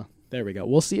Brianna. There we go.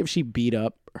 We'll see if she beat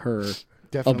up her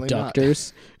Definitely not.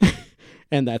 abductors.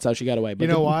 And that's how she got away. But You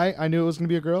know why I knew it was going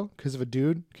to be a girl? Because if a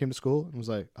dude came to school and was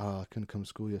like, oh, I couldn't come to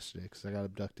school yesterday because I got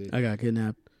abducted. I got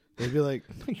kidnapped. They'd be like,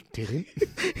 no, you didn't.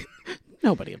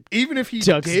 Nobody Even if he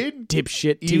abducts did,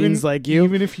 dipshit teens like you.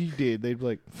 Even if he did, they'd be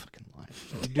like, fucking lie.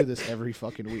 You do this every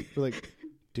fucking week. We're like,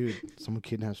 dude, someone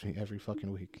kidnaps me every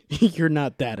fucking week. You're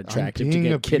not that attractive I'm to being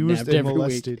get abused kidnapped and every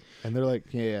molested. week. And they're like,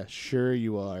 yeah, sure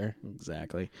you are.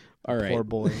 Exactly. All right. Poor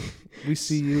boy. We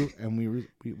see you and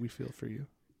we feel for you.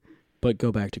 But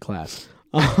go back to class.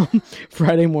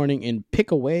 Friday morning in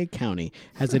Pickaway County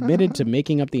has admitted to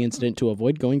making up the incident to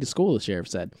avoid going to school, the sheriff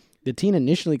said. The teen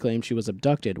initially claimed she was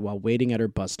abducted while waiting at her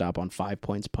bus stop on 5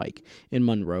 Points Pike in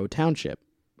Monroe Township.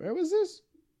 Where was this?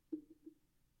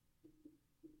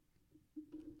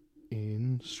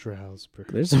 In Stroudsburg.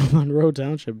 There's a Monroe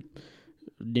Township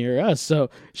near us. So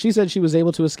she said she was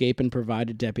able to escape and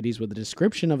provided deputies with a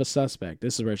description of a suspect.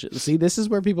 This is where this is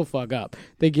where people fuck up.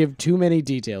 They give too many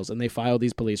details and they file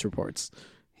these police reports.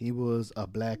 He was a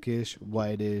blackish,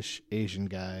 whitish, Asian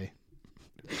guy.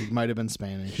 He might have been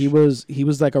Spanish. He was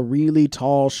like a really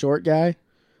tall, short guy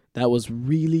that was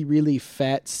really, really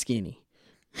fat, skinny.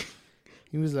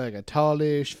 He was like a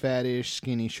tallish, fattish,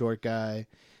 skinny, short guy.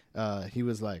 He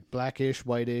was like blackish,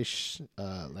 whitish,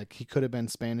 like he could have been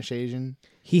Spanish Asian.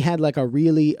 He had like a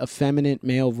really effeminate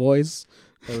male voice.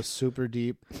 That was super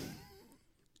deep.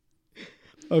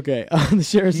 Okay, the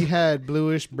sheriff's He had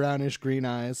bluish, brownish, green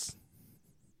eyes.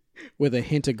 with a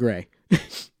hint of gray.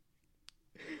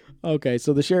 Okay,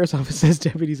 so the sheriff's office says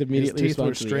deputies His immediately teeth were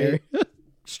respond to the area.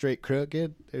 straight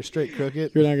crooked. They're straight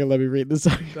crooked. You're not gonna let me read this.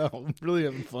 No, I'm really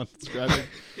having fun describing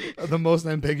the most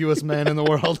ambiguous man in the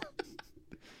world.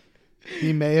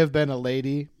 He may have been a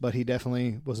lady, but he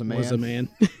definitely was a man. Was a man.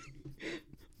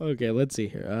 Okay, let's see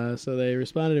here. So they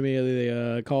responded immediately.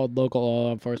 They called local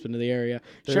law enforcement to the area.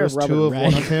 There was Sheriff two of Robert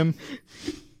one Ragg. of him.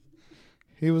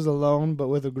 He was alone, but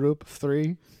with a group of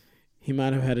 3. He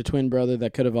might have had a twin brother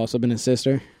that could have also been his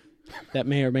sister. That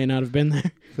may or may not have been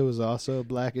there. Who was also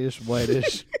blackish,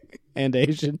 whitish, And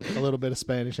Asian. A little bit of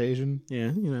Spanish Asian.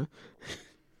 Yeah,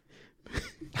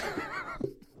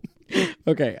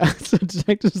 Okay, so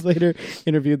detectives later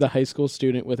interviewed the high school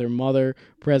student with her mother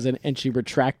present, and she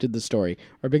retracted the story.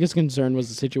 Our biggest concern was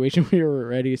the situation. We were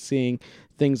already seeing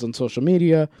things on social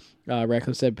media.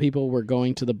 Radcliffe said people were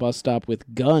going to the bus stop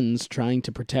with guns trying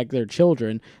to protect their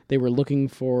children. They were looking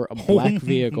for a black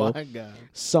vehicle, My God.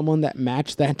 someone that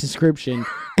matched that description.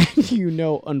 And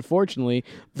unfortunately,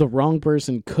 the wrong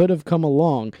person could have come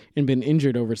along and been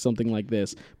injured over something like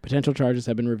this. Potential charges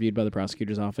have been reviewed by the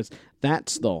prosecutor's office.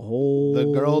 That's the whole The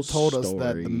girl told us that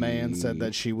story. the man said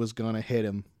that she was going to hit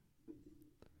him.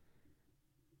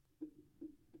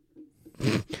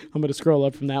 I'm going to scroll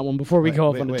up from that one before we go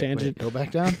off on a tangent. Go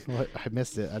back down? What? I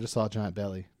missed it. I just saw a giant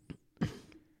belly.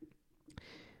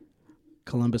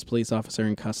 Columbus police officer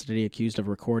in custody accused of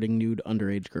recording nude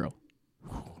underage girl.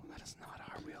 That is not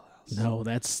our wheelhouse. No,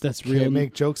 that's Real real.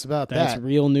 make jokes about That's that.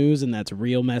 real news, and that's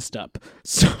real messed up.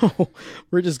 So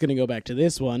we're just going to go back to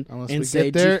this one Unless and we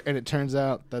say get there and it turns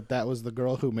out that was the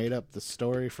girl who made up the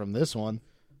story from this one.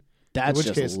 that's in which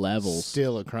just case, levels.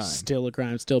 Still a crime. Still a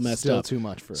crime. Still messed Still up. too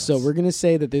much for us. So we're gonna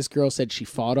say that this girl said she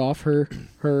fought off her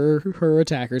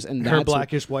attackers, and her that's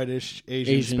blackish, whitish,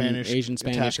 Asian Spanish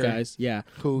attacker, guys. Yeah,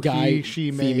 who guy,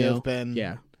 she may female. have been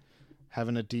Yeah,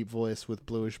 having a deep voice with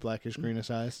bluish, blackish, greenish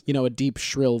eyes. a deep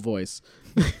shrill voice.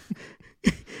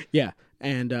 Yeah,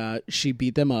 and she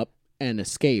beat them up and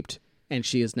escaped, and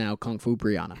she is now Kung Fu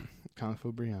Brianna. Kung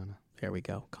Fu Brianna. There we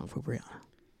go, Kung Fu Brianna.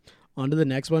 On to the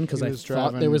next one, because He I was thought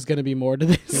driving- there was going to be more to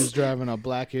He this. was driving a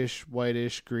blackish,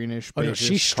 whitish, greenish, Oh no, beigeish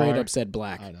she straight car. up said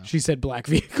black. I know. She said black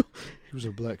vehicle, It was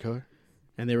a black car.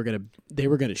 and they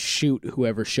were gonna shoot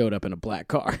whoever showed up in a black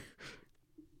car.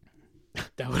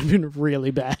 That would have been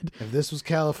really bad. If this was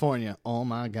California, oh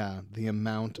my God, the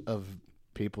amount of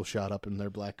people shot up in their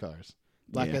black cars.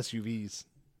 Black Yeah. SUVs.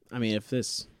 I mean, if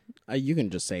this, you can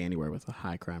just say anywhere with a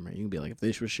high crime rate. You can be like, if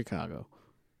this was Chicago.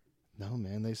 No,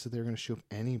 man, they said they were going to shoot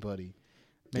anybody.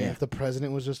 Man, Yeah. if the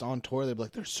president was just on tour, they'd be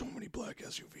like, there's so many black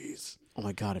SUVs. Oh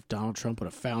my God, if Donald Trump would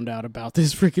have found out about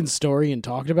this freaking story and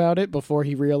talked about it before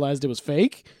he realized it was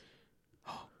fake,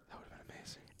 Oh, that would have been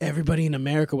amazing. everybody in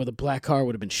America with a black car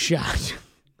would have been shot.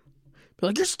 Be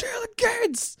like, you're stealing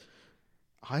kids!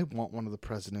 I want one of the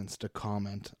presidents to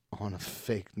comment on a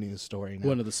fake news story now.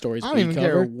 One of the stories I don't we even cover.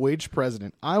 care which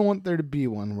president. I want there to be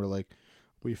one where, like,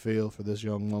 we feel for this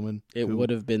young woman. It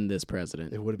would have been this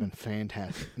president. It would have been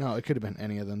fantastic. No, it could have been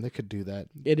any of them. They could do that.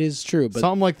 It is true, but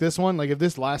Something like this one, like if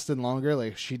this lasted longer,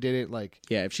 like she did it, like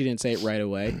yeah, if she didn't say it right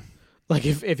away. Like,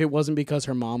 if it wasn't because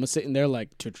her mom was sitting there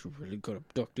like, did you really got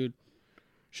abducted?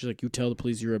 She's like, you tell the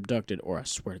police you're abducted, or I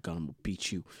swear to God, I'm going to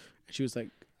beat you. And she was like,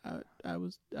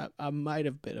 I might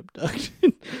have been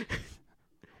abducted.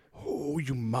 oh,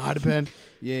 you might have been.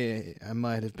 Yeah, I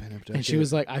might have been abducted. And she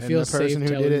was like, I And feel the safe person who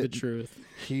telling did the it, truth.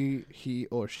 He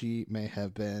or she may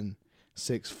have been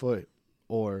 6 foot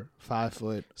or 5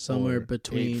 foot, Somewhere or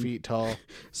between 8 feet tall.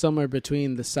 Somewhere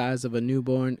between the size of a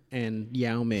newborn and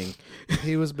Yao Ming.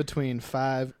 He was between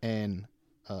 5 and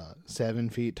 7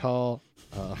 feet tall.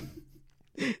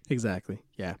 Exactly.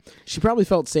 Yeah. She probably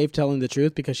felt safe telling the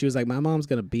truth because she was like, my mom's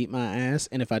going to beat my ass,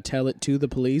 and if I tell it to the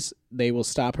police, they will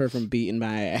stop her from beating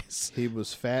my ass. He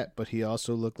was fat, but he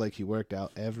also looked like he worked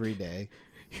out every day.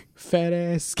 Fat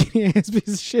ass, skinny ass piece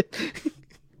of shit.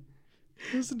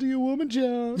 Listen to your woman,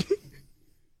 John.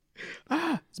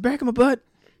 It's back in my butt.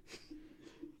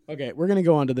 Okay, we're going to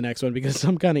go on to the next one because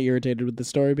I'm kind of irritated with the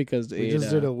story because We just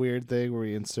did a weird thing where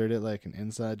we inserted like an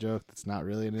inside joke that's not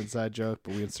really an inside joke,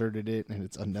 but we inserted it and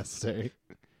it's unnecessary.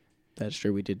 That's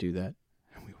true. We did do that.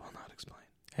 And we will not explain.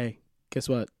 Hey, guess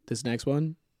what? This next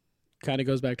one kind of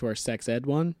goes back to our sex ed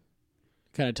one.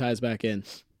 Kind of ties back in.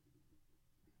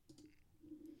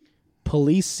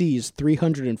 Police seized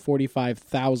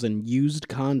 345,000 used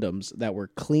condoms that were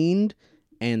cleaned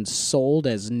and sold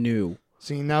as new.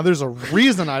 See, now there's a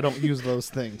reason I don't use those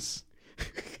things.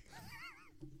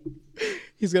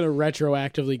 He's going to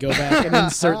retroactively go back and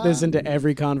insert this into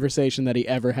every conversation that he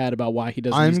ever had about why he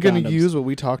doesn't use I'm going condoms. to use what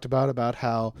we talked about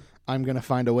how I'm going to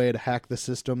find a way to hack the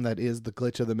system that is the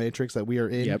glitch of the Matrix that we are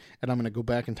in, Yep. and I'm going to go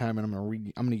back in time and I'm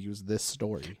going to use this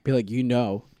story. Be like,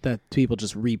 that people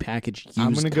just repackage used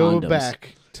I'm going to condoms. go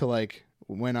back to like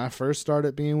when I first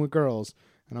started being with girls,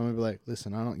 and I'm going to be like,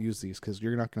 listen, I don't use these because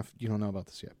you don't know about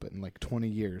this yet, but in like 20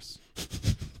 years,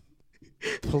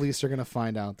 police are going to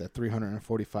find out that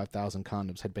 345,000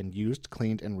 condoms had been used,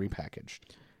 cleaned, and repackaged.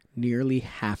 Nearly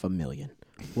 500,000.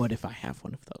 What if I have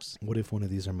one of those? What if one of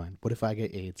these are mine? What if I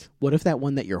get AIDS? What if that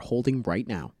one that you're holding right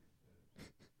now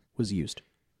was used?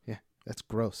 Yeah, that's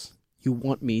gross. You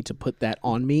want me to put that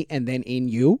on me and then in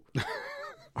you?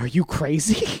 Are you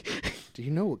crazy? Do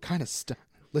you know what kind of stuff?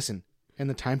 Listen, in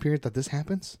the time period that this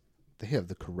happens, they have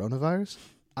the coronavirus.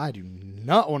 I do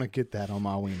not want to get that on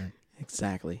my wiener.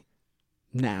 Exactly.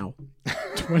 Now.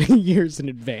 20 years in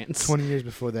advance. 20 years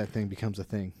before that thing becomes a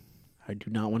thing. I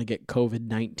do not want to get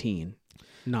COVID-19.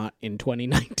 Not in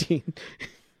 2019.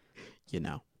 You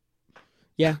know.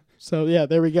 Yeah. So, yeah,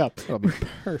 there we go. That'll be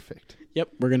perfect. Yep.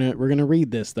 We're gonna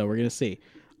read this, though. We're going to see.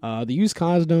 The used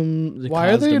condom. Why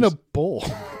are they in a bowl?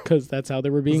 Because that's how they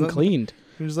were being cleaned.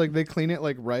 It's like they clean it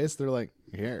like rice. They're like,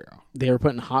 yeah. They were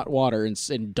putting hot water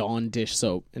in Dawn dish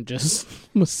soap and just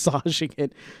massaging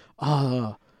it.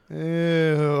 Ew.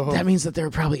 That means that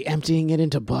they're probably emptying it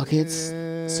into buckets.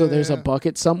 So there's a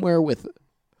bucket somewhere with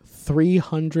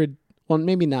 300, well,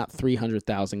 maybe not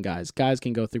 300,000 guys. Guys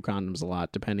can go through condoms a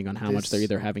lot depending on how much they're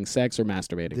either having sex or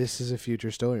masturbating. This is a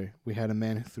future story. We had a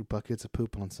man who threw buckets of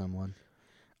poop on someone.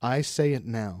 I say it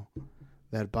now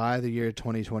that by the year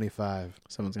 2025,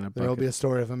 someone's gonna. There will be a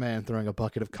story of a man throwing a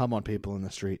bucket of cum on people in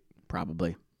the street.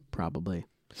 Probably.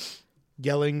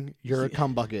 Yelling, "You're a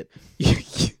cum bucket."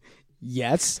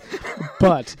 Yes,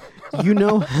 but you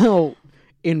know how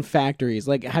in factories,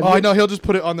 like, I know he'll just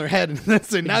put it on their head and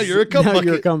say, "Now you're a cum bucket."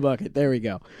 You're a cum bucket. There we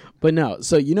go. But no,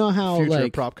 so you know how future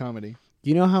like prop comedy.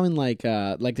 You know how in like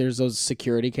there's those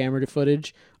security camera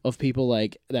footage of people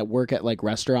like that work at like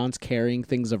restaurants carrying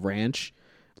things of ranch.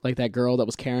 Like that girl that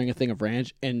was carrying a thing of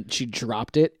ranch and she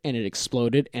dropped it and it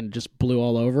exploded and it just blew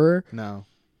all over her. No.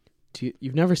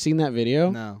 You've never seen that video?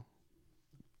 No.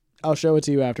 I'll show it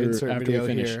to you after we video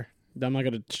finish. Here. I'm not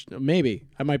going to... Maybe.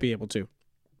 I might be able to.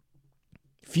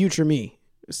 Future me.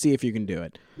 See if you can do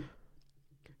it.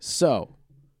 So,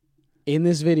 in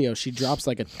this video, she drops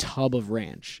like a tub of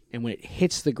ranch. And when it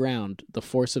hits the ground, the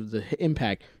force of the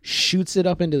impact shoots it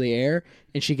up into the air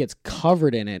and she gets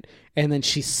covered in it. And then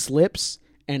she slips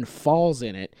and falls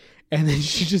in it, and then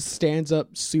she just stands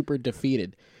up super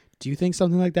defeated. Do you think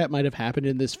something like that might have happened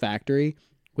in this factory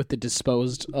with the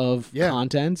disposed of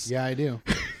contents? Yeah, I do.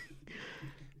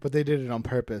 But they did it on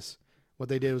purpose. What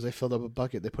they did was they filled up a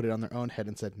bucket, they put it on their own head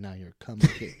and said, "Now you're a cum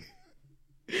bucket."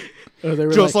 They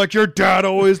were just like your dad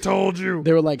always told you.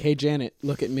 They were like, "Hey, Janet,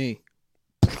 look at me.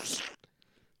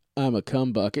 I'm a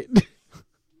cum bucket."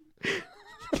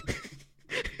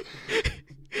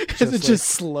 As it just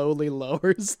slowly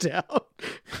lowers down.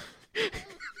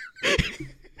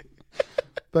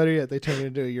 Better yet, they turn it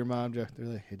into a your mom joke. They're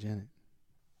like, "Hey, Janet,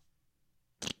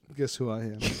 guess who I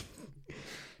am?"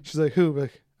 She's like, "Who?"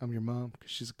 Like, "I'm your mom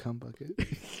because she's a cum bucket."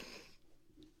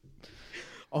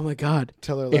 Oh my God.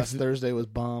 Tell her last Thursday was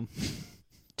bomb.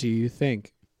 Do you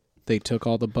think they took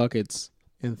all the buckets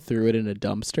and threw it in a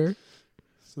dumpster?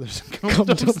 So there's a cum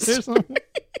dumpster.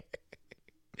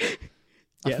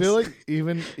 Yes.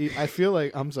 I feel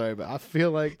like I'm sorry, but I feel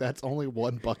like that's only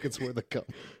one bucket's worth of cum.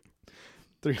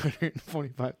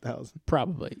 345,000.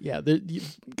 Probably, yeah.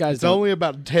 Guys, it's only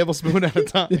about a tablespoon at a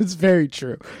time. It's very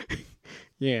true.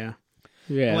 Yeah.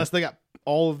 Unless they got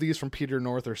all of these from Peter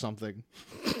North or something.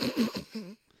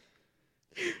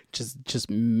 just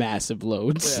massive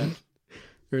loads. Yeah.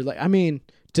 Or like, I mean,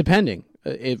 depending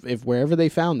if wherever they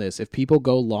found this, if people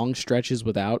go long stretches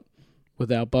without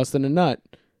busting a nut.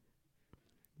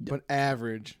 But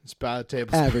average, it's about a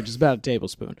tablespoon. Average is about a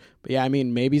tablespoon. But yeah, I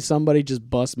mean, maybe somebody just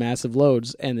busts massive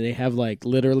loads and they have like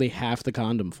literally half the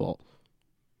condom full.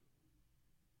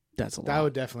 That's a lot. That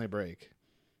would definitely break.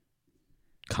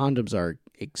 Condoms are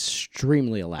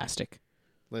extremely elastic.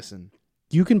 Listen.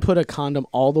 You can put a condom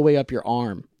all the way up your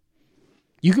arm.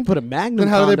 You can put a Magnum condom. Then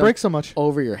how do they break so much?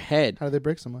 Over your head. How do they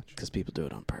break so much? Because people do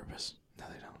it on purpose. No,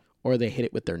 they don't. Or they hit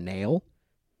it with their nail.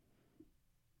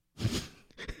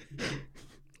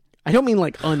 I don't mean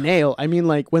like a nail. I mean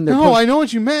like when they're I know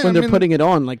what you meant. When they're putting it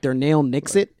on, like their nail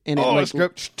nicks it and it I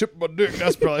tip my dick.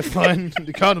 That's probably fine.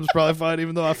 The condom's probably fine,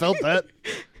 even though I felt that.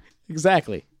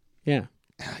 Exactly. Yeah.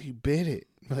 You bit it.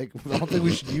 Like, I don't think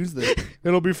we should use this.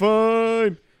 It'll be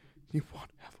fine. You want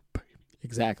to have a baby.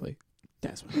 Exactly.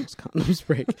 That's when those condoms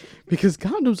break. Because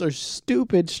condoms are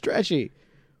stupid stretchy.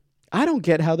 I don't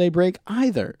get how they break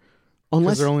either.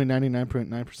 Because they're only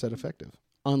 99.9% effective.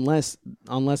 Unless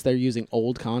they're using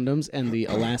old condoms and the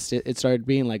elastic, it started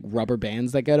being like rubber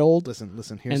bands that get old.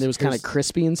 Listen. And it was kind of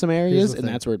crispy in some areas, and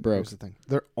that's where it broke. Here's the thing.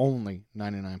 They're only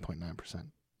 99.9%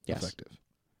 effective.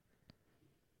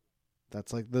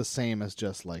 That's like the same as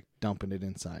just like dumping it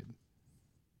inside.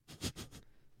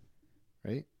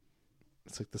 Right?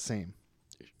 It's like the same.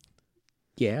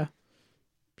 Yeah.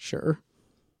 Sure.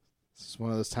 It's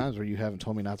one of those times where you haven't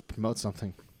told me not to promote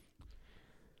something.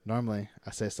 Normally,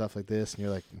 I say stuff like this, and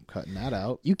you're like, "I'm cutting that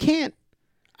out." You can't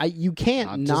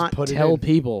not tell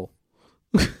people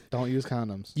Don't use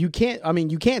condoms. You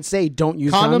can't say don't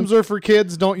use Condoms are for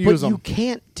kids. Don't use but them. you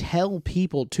can't tell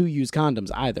people to use condoms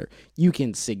either. You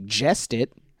can suggest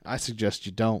it. I suggest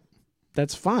you don't.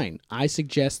 That's fine. I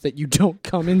suggest that you don't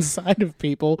come inside of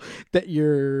people that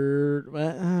you're...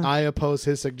 I oppose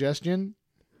his suggestion.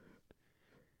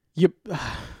 You,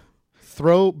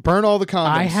 Burn all the condoms.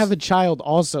 I have a child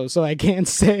also, so I can't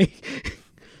say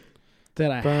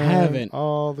that I haven't.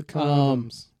 All the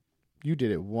condoms. You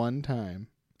did it one time.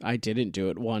 I didn't do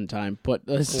it one time, but...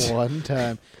 One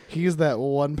time. He's that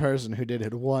one person who did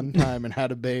it one time and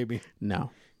had a baby.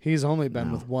 No. He's only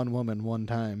been with one woman one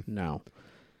time. No.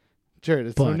 Jared,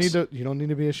 you don't need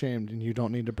to be ashamed, and you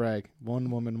don't need to brag. One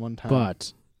woman, one time.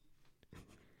 But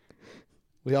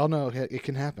we all know it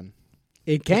can happen.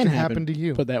 It can happen to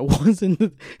you. But that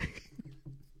wasn't...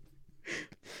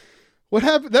 What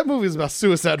happened? That movie is about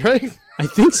suicide, right? I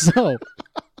think so.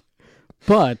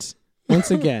 But,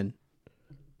 once again,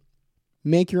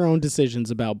 make your own decisions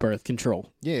about birth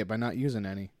control. Yeah, by not using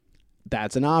any.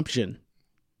 That's an option.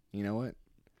 You know what?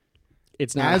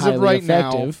 It's not highly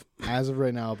effective. As of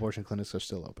right now, abortion clinics are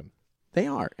still open. They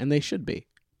are, and they should be.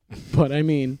 But, I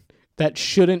mean, that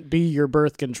shouldn't be your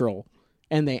birth control.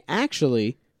 And they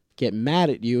actually get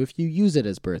mad at you if you use it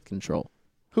as birth control.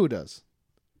 Who does?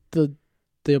 The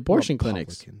abortion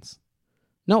clinics. Republicans.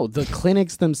 No, the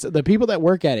clinics themselves, the people that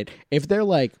work at it. If they're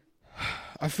like,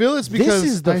 I feel it's because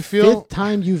this is the fifth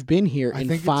time you've been here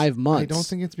in 5 months. I don't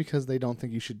think it's because they don't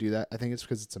think you should do that. I think it's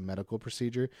because it's a medical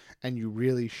procedure, and you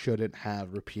really shouldn't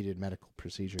have repeated medical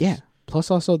procedures. Yeah. Plus,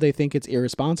 also, they think it's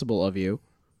irresponsible of you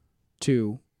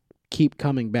to keep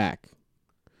coming back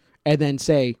and then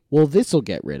say, well, this will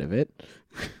get rid of it.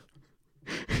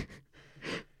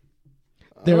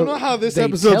 I don't know how this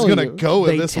episode's going to go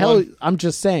with this one. I'm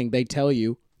just saying, they tell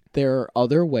you there are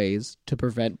other ways to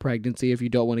prevent pregnancy if you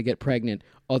don't want to get pregnant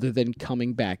other than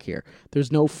coming back here.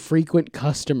 There's no frequent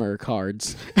customer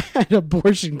cards at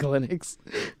abortion clinics.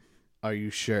 Are you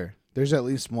sure? There's at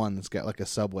least one that's got like a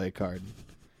Subway card.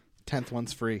 10th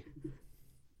one's free.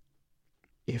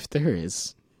 If there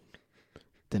is,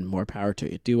 then more power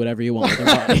to you. Do whatever you want with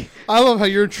your body. I love how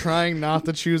you're trying not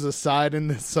to choose a side in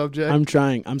this subject. I'm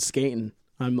trying. I'm skating.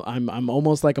 I'm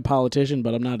almost like a politician,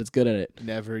 but I'm not as good at it.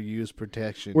 Never use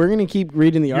protection. We're gonna keep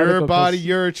reading the article. Your body,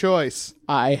 your choice.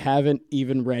 I haven't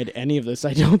even read any of this.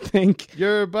 I don't think.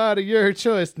 Your body, your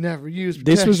choice. Never use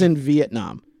protection. This was in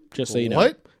Vietnam. Just so you know.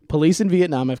 What? Police in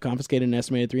Vietnam have confiscated an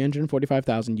estimated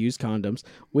 345,000 used condoms,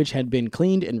 which had been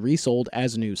cleaned and resold,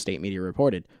 as new state media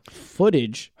reported.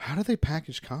 Footage. How do they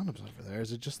package condoms over there?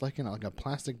 Is it just like in a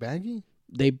plastic baggie?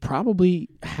 They probably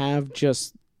have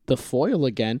just the foil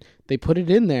again. They put it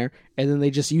in there, and then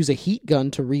they just use a heat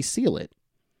gun to reseal it.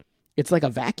 It's like a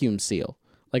vacuum seal.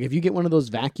 Like if you get one of those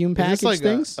vacuum package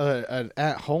things. An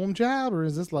at-home job, or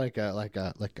is this like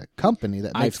a company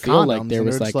that makes condoms? I feel like there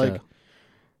was like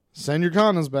send your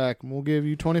condoms back, and we'll give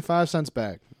you 25 cents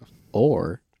back.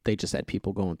 Or they just had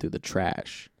people going through the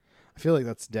trash. I feel like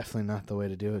that's definitely not the way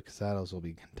to do it, because those will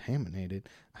be contaminated.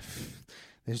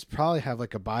 They just probably have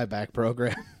like a buyback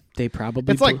program. They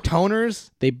probably... It's like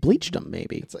toners. They bleached them,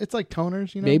 maybe. It's like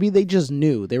toners, you know? Maybe they just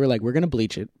knew. They were like, we're going to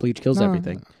bleach it. Bleach kills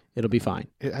everything. It'll be fine.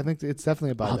 I think it's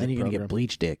definitely a buyback program. Then you're going to get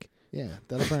bleach dick. Yeah,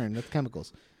 that'll burn. That's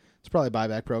chemicals. It's probably a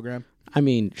buyback program. I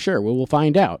mean, sure, we'll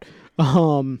find out.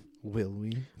 Will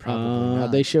we? Probably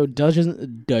not. They showed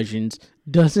dozens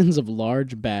of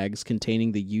large bags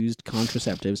containing the used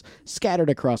contraceptives scattered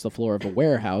across the floor of a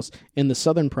warehouse in the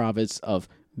southern province of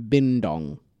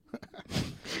Bindong.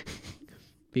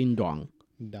 Bindong.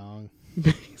 Dong.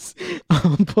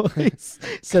 Police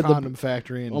said Condom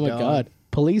factory in Oh my Dong. God.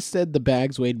 Police said the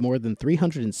bags weighed more than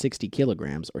 360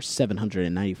 kilograms or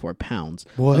 794 pounds,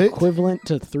 equivalent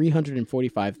to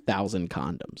 345,000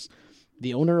 condoms.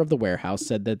 The owner of the warehouse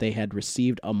said that they had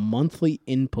received a monthly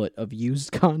input of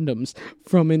used condoms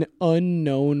from an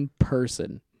unknown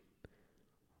person.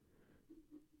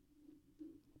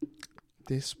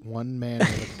 This one man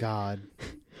is a god.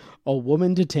 A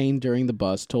woman detained during the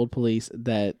bust told police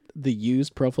that the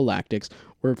used prophylactics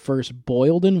were first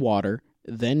boiled in water,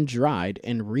 then dried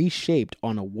and reshaped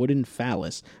on a wooden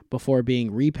phallus before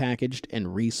being repackaged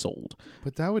and resold.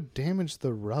 But that would damage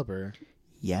the rubber.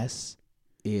 Yes,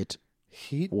 it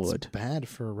would. Bad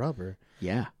for rubber.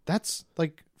 Yeah. That's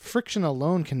like friction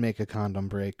alone can make a condom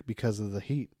break because of the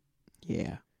heat.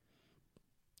 Yeah.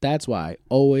 That's why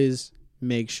always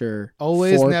make sure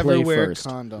never wear first.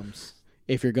 Condoms.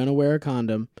 If you're going to wear a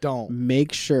condom, don't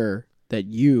make sure that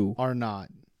you are not.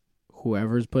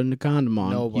 Whoever's putting a condom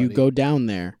on, Nobody. you go down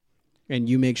there and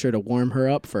you make sure to warm her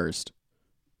up first.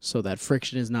 so that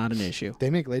friction is not an issue. They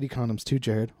make lady condoms too,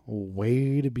 Jared.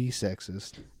 Way to be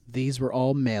sexist. These were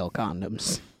all male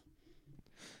condoms.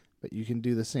 But you can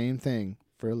do the same thing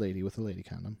for a lady with a lady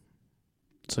condom.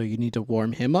 So you need to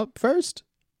warm him up first?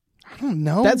 I don't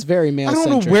know. That's very I male-centric.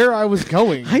 don't know where I was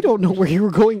going. I don't know where you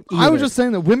were going either. I was just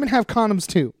saying that women have condoms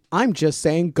too. I'm just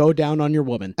saying go down on your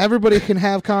woman. Everybody can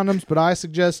have condoms, but I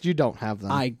suggest you don't have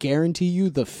them. I guarantee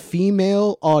you the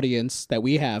female audience that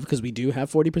we have, because we do have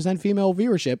 40% female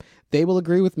viewership, they will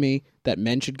agree with me that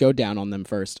men should go down on them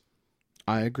first.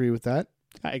 I agree with that.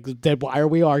 Then why are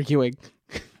we arguing?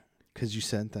 Because you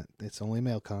said that it's only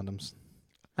male condoms.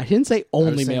 I didn't say I was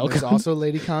only saying male there's condoms. also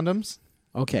lady condoms.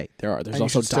 Okay, there's And you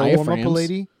also should still diaphragms. warm up a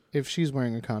lady if she's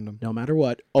wearing a condom. No matter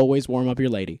what, always warm up your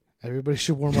lady. Everybody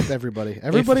should warm up everybody.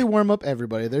 Everybody warm up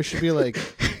everybody. There should be like,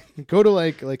 go to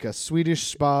like a Swedish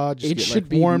spa. Just It get should like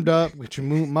be- warmed up. Get your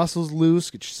muscles loose.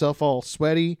 Get yourself all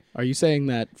sweaty. Are you saying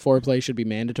that foreplay should be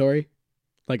mandatory?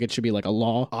 Like it should be like a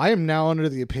law? I am now under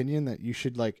the opinion that you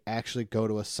should like actually go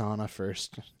to a sauna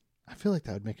first. I feel like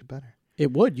that would make it better.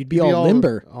 It would. You'd be all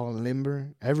limber. All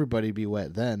limber. Everybody be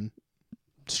wet then.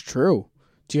 It's true.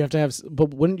 Do you have to have...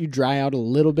 But wouldn't you dry out a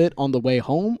little bit on the way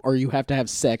home, or you have to have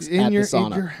sex at the sauna?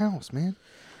 In your house, man.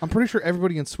 I'm pretty sure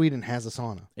everybody in Sweden has a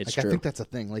sauna. It's like, true. I think that's a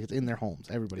thing. Like it's in their homes.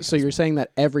 Everybody. So has you're one. saying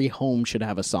that every home should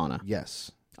have a sauna?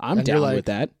 Yes. I'm And you're down like, with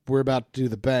that. We're about to do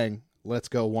the bang. Let's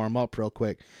go warm up real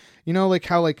quick. You know, like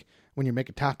how like when you're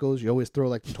making tacos, you always throw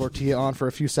like the tortilla on for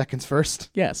a few seconds first.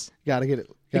 Yes. You gotta get it.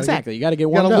 Exactly. You got to get You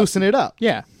warmed gotta up. loosen it up.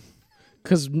 Yeah.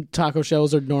 Because taco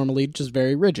shells are normally just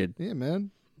very rigid. Yeah,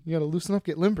 man. You gotta loosen up,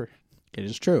 get limber, It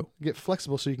is true. get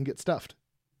flexible so you can get stuffed.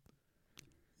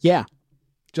 Yeah.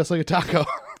 Just like a taco.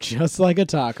 Just like a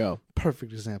taco.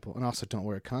 Perfect example. And also don't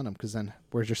wear a condom because then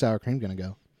where's your sour cream gonna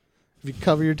go? If you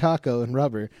cover your taco in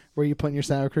rubber, where are you putting your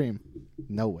sour cream?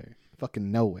 Nowhere.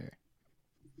 Fucking nowhere.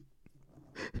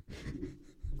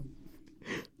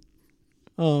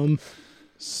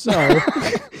 So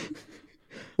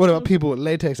What about people with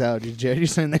latex allergies, Jared? You're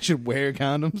saying they should wear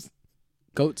condoms?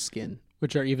 goat skin,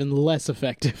 which are even less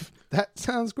effective. That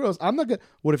sounds gross. I'm not gonna.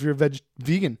 What if you're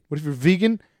vegan? What if you're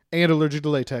vegan and allergic to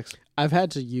latex? I've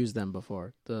had to use them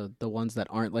before. The ones that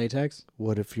aren't latex.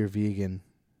 What if you're vegan?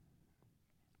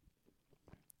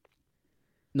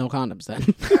 No condoms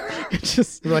then.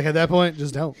 Just You're like at that point,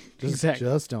 just don't. Exactly.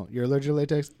 Just don't. You're allergic to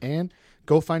latex, and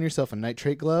go find yourself a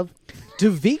nitrate glove.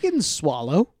 do vegans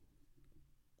swallow?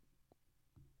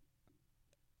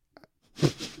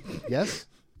 Yes.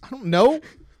 I don't know.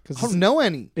 I don't know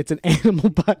any. It's an animal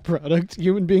byproduct.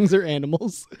 Human beings are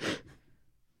animals.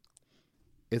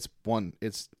 It's one.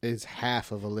 It's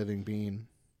half of a living being.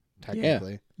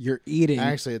 Technically, You're eating.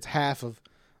 actually, it's half of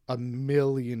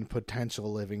 1,000,000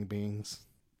 potential living beings.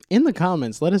 In the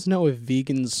comments, let us know if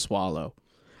vegans swallow.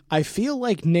 I feel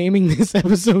like naming this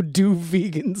episode Do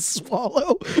Vegans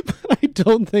Swallow, but I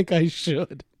don't think I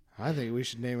should. I think we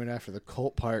should name it after the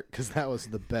cult part because that was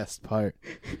the best part.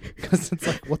 Because it's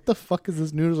like, what the fuck is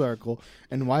this news article?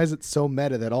 And why is it so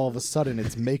meta that all of a sudden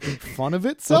it's making fun of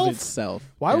itself? Of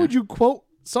itself. Why Yeah. would you quote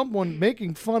someone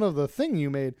making fun of the thing you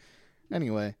made?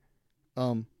 Anyway,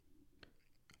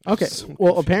 Okay. so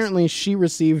Well, confused. apparently she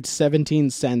received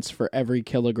 17 cents for every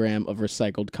kilogram of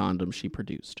recycled condoms she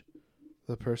produced.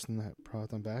 the person that brought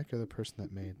them back or the person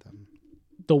that made them?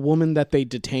 The woman that they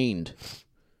detained.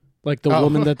 Like the Oh.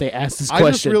 woman that they asked this I just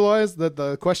question. realized that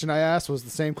the question I asked was the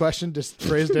same question, just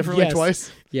phrased differently Yes.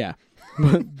 twice. Yeah.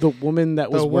 But the woman that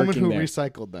was The woman working who there.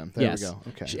 recycled them. There Yes. we go.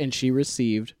 Okay. And she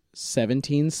received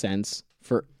 17 cents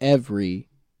for every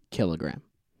kilogram.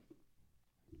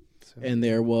 And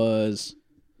there was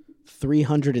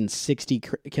 360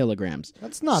 kilograms.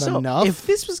 That's not So, enough. If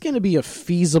this was going to be a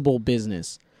feasible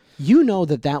business, you know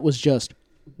that was just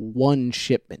one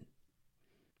shipment.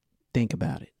 Think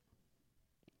about it.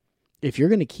 If you're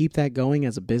going to keep that going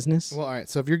as a business, Well, all right.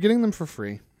 So if you're getting them for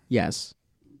free, yes.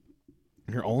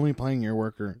 you're only paying your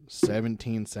worker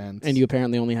 17 cents. And you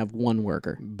apparently only have one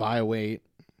worker. by weight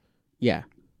Yeah.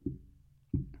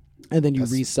 And then you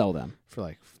That's- resell them. for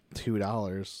like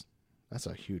 $2. That's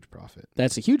a huge profit.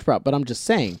 That's a huge problem. But I'm just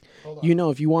saying, you know,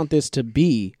 if you want this to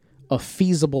be a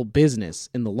feasible business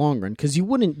in the long run, because you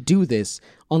wouldn't do this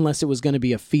unless it was going to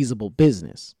be a feasible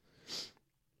business.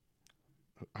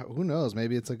 Who knows?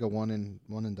 Maybe it's like a one and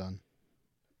done.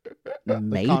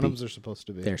 Maybe. The condoms are supposed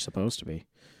to be. They're supposed to be.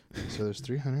 So there's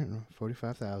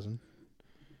 345,000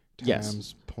 times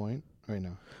Yes. point. Wait,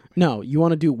 no. No, you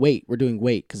want to do weight. We're doing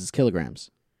weight because it's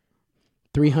kilograms.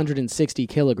 360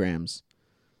 kilograms.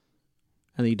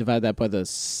 And then you divide that by the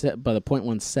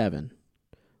 0.17. Or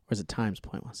is it times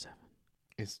 0.17?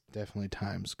 It's definitely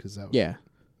times because that. Yeah.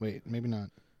 Wait, maybe not.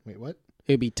 Wait, what?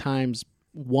 It would be times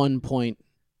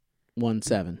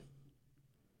 1.17.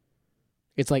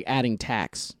 It's like adding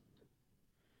tax.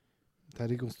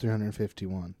 That equals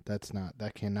 351.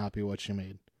 That cannot be what she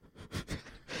made.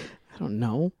 I don't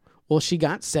know. Well, she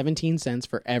got 17 cents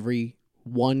for every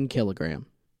 1 kilogram.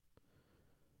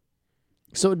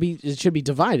 So it should be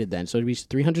divided then. So it'd be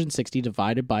 360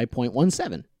 divided by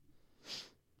 0.17.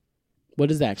 What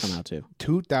does that come out to?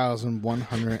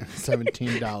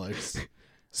 $2,117.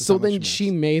 So then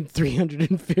she made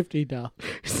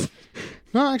 $350.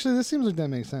 No, actually, this seems like that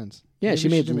makes sense. Yeah, she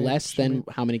made less than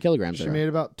how many kilograms? She made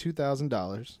about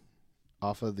 $2,000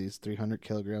 off of these 300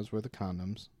 kilograms worth of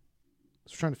condoms.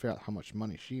 So we're trying to figure out how much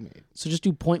money she made. So just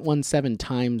do 0.17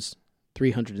 times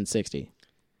 360.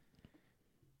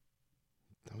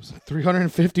 That was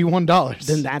 $351.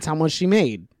 Then that's how much she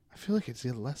made. I feel like it's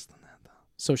less than that, though.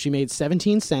 So she made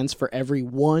 17 cents for every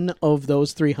one of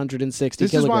those 360 This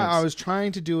kilograms. is why I was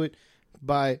trying to do it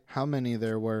by how many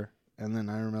there were, and then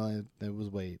I realized it was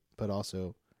weight, but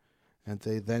also, and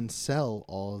they then sell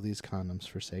all of these condoms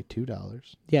for, say,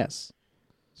 $2. Yes.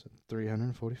 So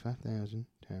 345,000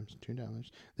 times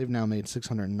 $2. They've now made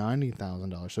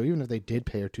 $690,000. So even if they did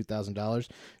pay her $2,000,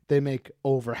 they make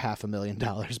over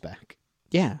 $500,000 back.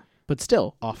 Yeah, but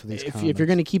still, off of these if condoms. you're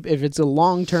going to keep, if it's a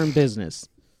long-term business,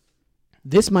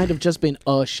 this might have just been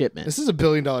a shipment. This is a $1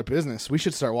 billion business. We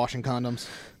should start washing condoms.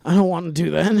 I don't want to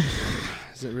do that.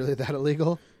 Is it really that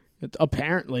illegal?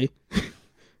 Apparently.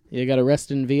 You got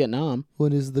arrested in Vietnam.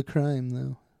 What is the crime,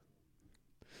 though?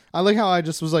 I like how I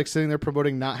just was like sitting there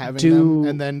promoting not having them,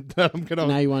 and then I'm gonna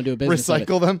now you want to do a business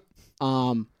recycle them.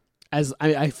 As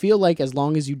I feel like as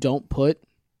long as you don't put,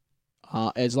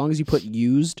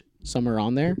 used somewhere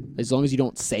on there, as long as you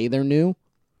don't say they're new.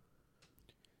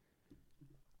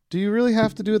 Do you really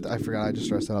have to do it? I forgot. I just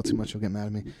stressed that out too much. You'll get mad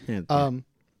at me. Yeah.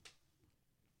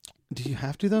 Do you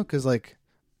have to though? Because like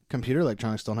computer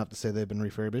electronics don't have to say they've been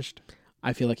refurbished.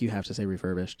 I feel like you have to say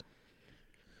refurbished.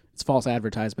 It's false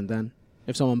advertisement then.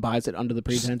 If someone buys it under the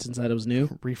pretense and said it was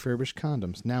new. Refurbished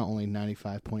condoms, now only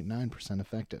 95.9%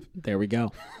 effective. There we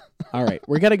go. All right.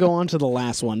 We're going to go on to the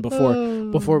last one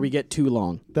before we get too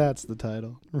long. That's the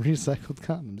title. Recycled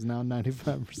condoms, now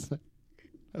 95%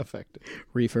 effective.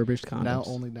 Refurbished condoms. Now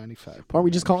only 95. Or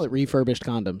we just call it refurbished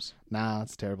condoms. Nah,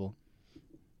 it's terrible.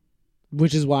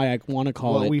 Which is why I want to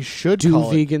call it we should Do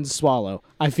call Vegans Swallow.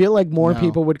 I feel like more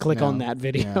people would click on that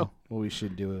video. Yeah. What we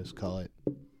should do is call it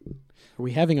Are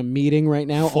we having a meeting right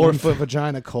now? 4-foot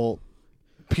vagina cult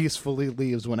peacefully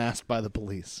leaves when asked by the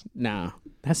police. Nah,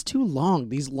 that's too long.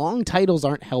 These long titles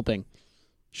aren't helping.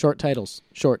 Short titles.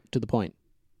 Short to the point.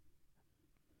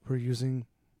 We're using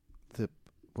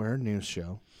we're a news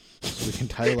show, so we can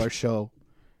title our show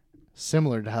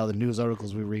similar to how the news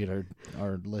articles we read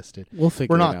are listed. We'll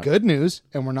figure it out. We're not good news,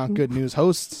 and we're not good news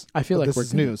hosts. I feel like this we're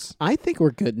is news. I think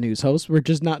we're good news hosts. We're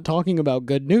just not talking about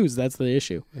good news. That's the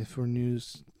issue. If we're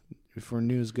news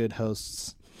good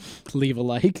hosts, leave a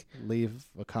like. Leave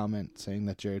a comment saying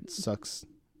that Jared sucks,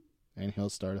 and he'll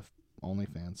start a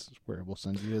OnlyFans where we'll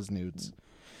send you his nudes.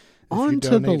 On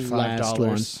to the last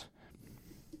one.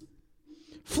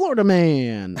 Florida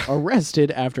man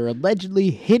arrested after allegedly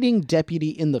hitting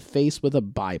deputy in the face with a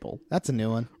Bible. That's a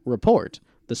new one. Report.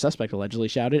 The suspect allegedly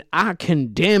shouted, "I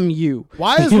condemn you."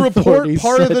 Why is report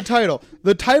part of the title?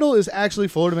 The title is actually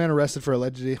Florida man arrested for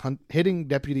allegedly hitting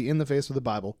deputy in the face with a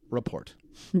Bible. Report.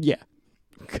 Yeah.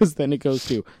 Because then it goes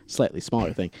to slightly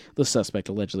smaller thing. The suspect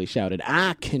allegedly shouted,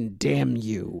 "I condemn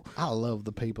you." I love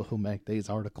the people who make these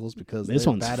articles because this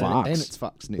one's bad Fox. and it's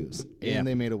Fox News. Yeah. And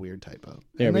they made a weird typo.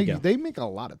 There we go. They make a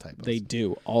lot of typos. They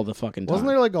do all the fucking time. Wasn't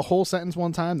there like a whole sentence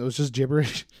one time that was just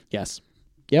gibberish? Yes.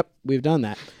 Yep, we've done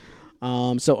that.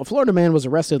 So a Florida man was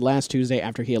arrested last Tuesday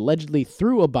after he allegedly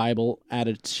threw a Bible at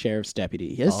a sheriff's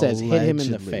deputy. It says hit him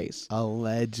in the face.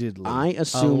 Allegedly. I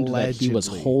assumed that he was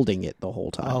holding it the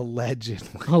whole time.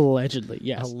 Allegedly,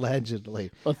 yes. Allegedly.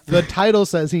 The title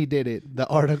says he did it. The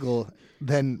article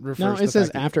then refers to... No, it says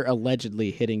after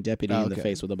allegedly hitting deputy in the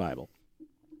face with a Bible.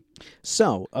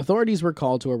 So, authorities were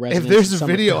called to a residence. If there's a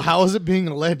video, how is it being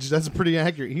alleged? That's pretty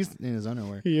accurate. He's in his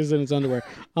underwear. He is in his underwear,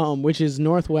 which is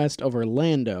northwest of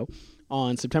Orlando.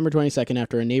 On September 22nd,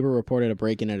 after a neighbor reported a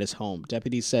break-in at his home,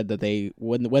 deputies said that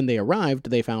when they arrived,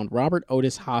 they found Robert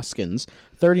Otis Hoskins,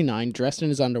 39, dressed in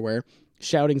his underwear,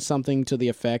 shouting something to the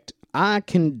effect, "I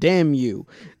condemn you."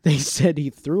 They said he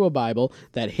threw a Bible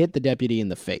that hit the deputy in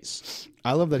the face.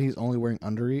 I love that he's only wearing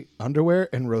underwear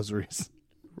and rosaries.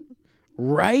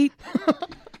 Right?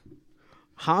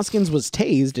 Hoskins was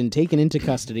tased and taken into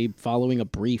custody following a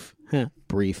brief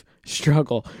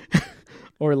struggle.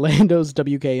 Orlando's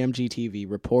WKMG-TV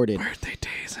reported. Where'd they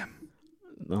tase him?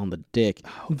 on the dick.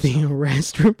 The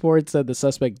arrest report said the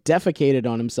suspect defecated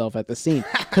on himself at the scene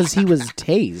because he was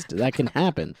tased. That can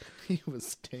happen. He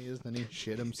was tased and he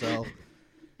shit himself.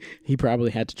 He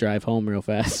probably had to drive home real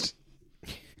fast.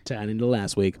 Tied into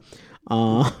last week.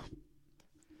 And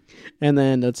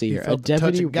then, let's see here. A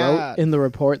deputy wrote in the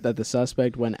report that the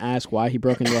suspect, when asked why he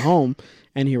broke into a home,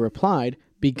 and he replied,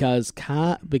 because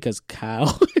Kyle. Because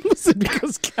Kyle.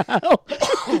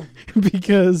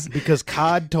 Because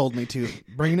Cod told me to.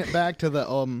 Bringing it back to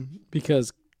the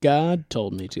Because God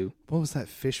told me to. What was that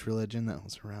fish religion that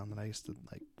was around that I used to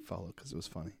like follow because it was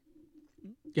funny?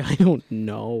 I don't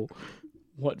know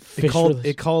what fish.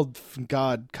 It called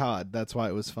God Cod. That's why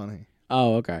it was funny.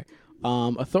 Oh, okay.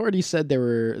 Authorities said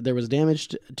there was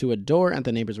damage to a door at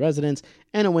the neighbor's residence,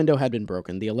 and a window had been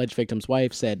broken. The alleged victim's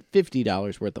wife said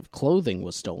 $50 worth of clothing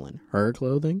was stolen. Her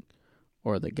clothing,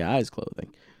 or the guy's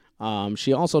clothing.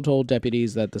 She also told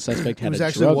deputies that the suspect had a drug problem. It was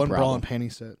actually one bra and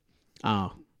panty set.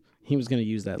 Oh, he was going to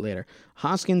use that later.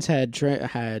 Hoskins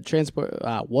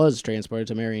was transported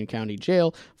to Marion County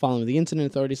Jail. Following the incident,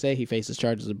 authorities say he faces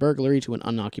charges of burglary to an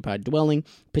unoccupied dwelling,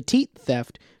 petite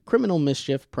theft, criminal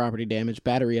mischief, property damage,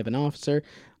 battery of an officer,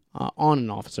 on an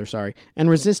officer, and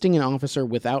resisting an officer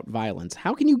without violence.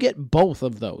 How can you get both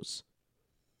of those?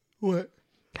 What?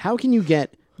 How can you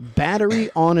get battery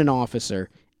on an officer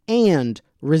and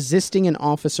resisting an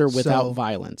officer without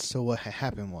violence? So what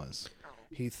happened was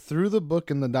he threw the book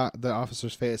in the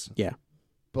officer's face. Yeah.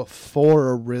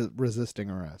 Before resisting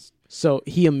arrest. So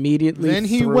he immediately Then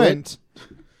he went,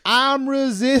 I'm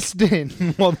resisting,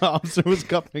 while the officer was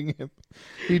cuffing him.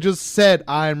 He just said,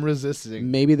 I'm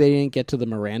resisting. Maybe they didn't get to the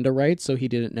Miranda rights, so he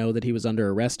didn't know that he was under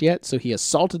arrest yet. So he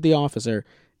assaulted the officer,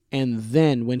 and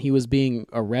then when he was being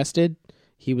arrested,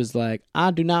 he was like,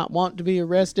 I do not want to be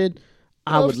arrested.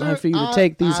 I would like for you to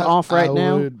take these off right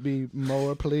now. I would be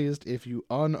more pleased if you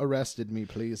unarrested me,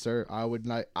 please, sir.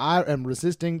 I am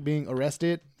resisting being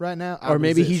arrested right now. Or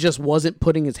maybe he just wasn't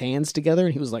putting his hands together,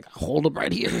 and he was like, hold him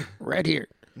right here, right here.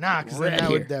 Nah, because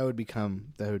that would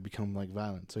become like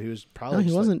violent. So he was probably. No,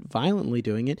 he wasn't violently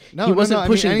doing it. No, he wasn't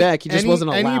pushing back. He just wasn't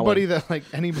allowing. Anybody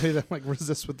that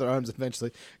resists with their arms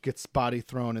eventually gets body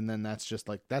thrown, and then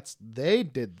they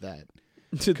did that.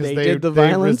 They did the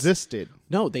violence? They resisted.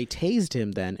 No, they tased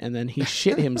him then, and then he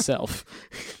shit himself.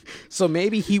 So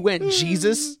maybe he went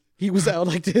Jesus. He was out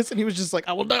like this, and he was just like,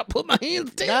 I will not put my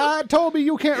hands down. God told me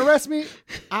you can't arrest me.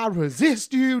 I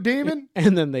resist you, demon.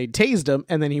 And then they tased him,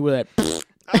 and then he went,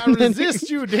 I resist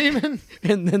you, demon.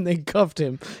 And then they cuffed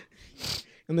him.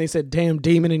 And they said, damn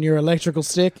demon in your electrical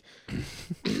stick.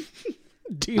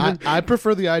 I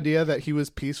prefer the idea that he was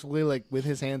peacefully, like, with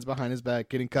his hands behind his back,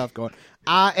 getting cuffed, going,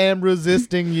 I am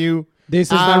resisting you. This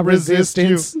is my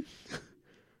resistance.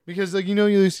 Because, like,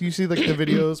 you see, like, the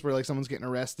videos where, like, someone's getting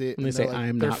arrested. And they say, like, I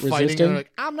am they're not fighting, resisting. And they're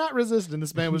like, I'm not resisting.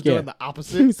 This man was doing the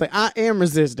opposite. He's like, I am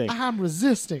resisting. I'm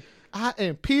resisting. I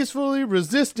am peacefully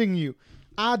resisting you.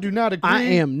 I do not agree. I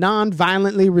am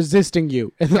non-violently resisting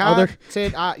you. And the God other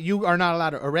said, you are not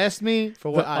allowed to arrest me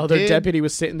for what I did. The other deputy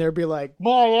was sitting there, be like,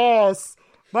 my ass,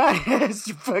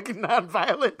 you fucking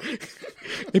non-violent.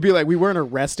 He'd be like, we weren't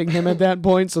arresting him at that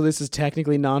point, so this is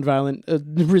technically non-violent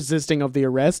resisting of the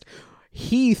arrest.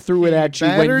 He threw it at you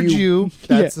when you.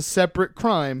 That's a separate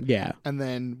crime. Yeah. And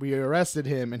then we arrested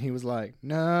him, and he was like,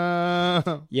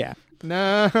 no. Yeah.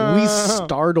 No. We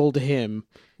startled him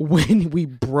when we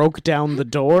broke down the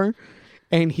door,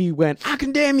 and he went, I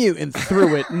condemn you, and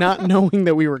threw it, not knowing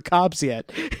that we were cops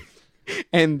yet.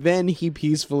 And then he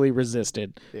peacefully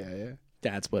resisted. Yeah.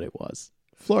 That's what it was.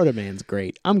 Florida man's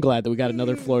great. I'm glad that we got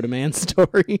another Florida man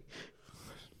story.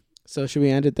 So should we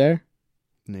end it there?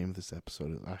 The name of this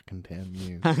episode is I Condemn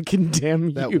You. I condemn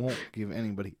you. That won't give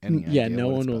anybody any idea. Yeah, no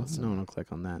one will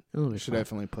click on that. We should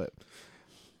definitely put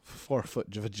 4-foot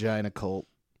vagina cult.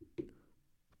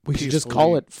 We should just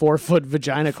call it 4-foot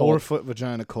vagina cult. 4-foot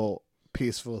vagina cult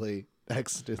peacefully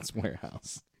exits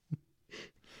warehouse.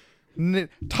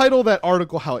 Title that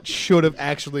article how it should have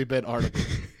actually been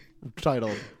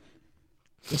titled.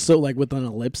 So, like with an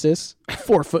ellipsis,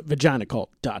 4-foot vagina cult, ...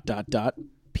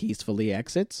 peacefully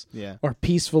exits. Yeah. Or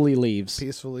peacefully leaves.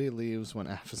 Peacefully leaves when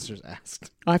officers asked.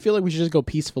 I feel like we should just go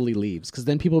peacefully leaves, because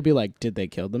then people will be like, did they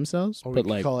kill themselves? Or we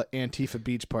could call it Antifa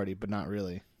Beach Party, but not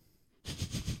really.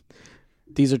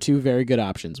 These are two very good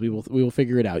options. We will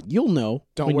figure it out. You'll know.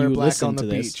 Don't wear black on the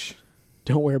beach.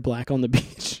 Don't wear black on the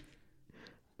beach.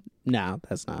 No,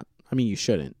 that's not. I mean, you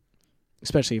shouldn't.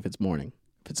 Especially if it's morning.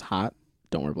 If it's hot,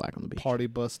 don't wear black on the beach. Party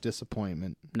bus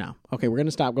disappointment. No. Okay, we're going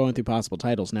to stop going through possible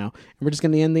titles now, and we're just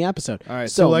going to end the episode. All right,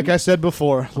 so like I said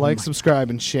before, subscribe,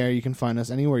 and share. You can find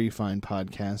us anywhere you find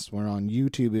podcasts. We're on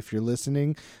YouTube if you're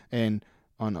listening, and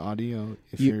on audio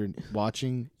if you're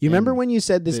watching. You remember when you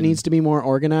said this needs to be more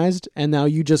organized, and now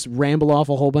you just ramble off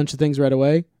a whole bunch of things right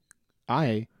away?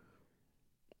 I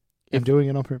am doing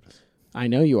it on purpose. I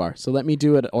know you are. So let me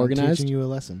do it organized. I'm teaching you a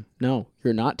lesson. No,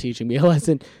 you're not teaching me a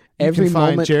lesson. You can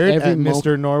find Jared at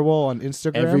Mr. Norwell on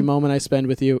Instagram. Every moment I spend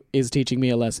with you is teaching me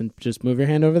a lesson. Just move your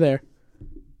hand over there.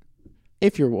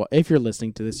 If you're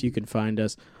listening to this, you can find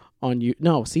us on you.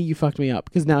 No, see, you fucked me up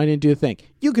because now I didn't do a thing.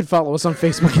 You can follow us on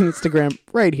Facebook and Instagram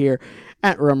right here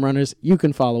at Rum Runners. You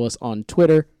can follow us on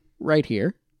Twitter right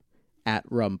here at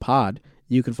Rum Pod.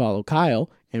 You can follow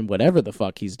Kyle and whatever the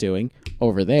fuck he's doing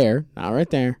over there, not right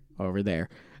there, over there,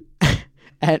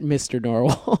 at Mr.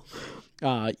 Norwell.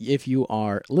 If you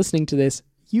are listening to this,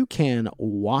 you can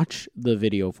watch the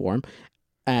video form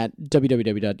at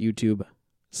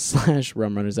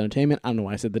www.youtube.com/RumRunnersEntertainment. I don't know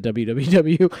why I said the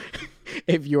www.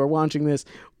 If you are watching this,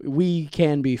 we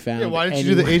can be found. Yeah, why did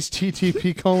you do the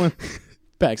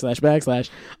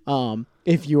http://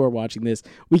 if you are watching this,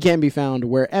 we can be found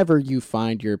wherever you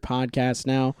find your podcast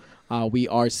now. We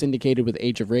are syndicated with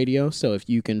Age of Radio, so if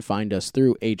you can find us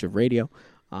through Age of Radio.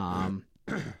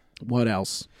 What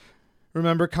else?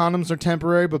 Remember, condoms are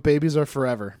temporary, but babies are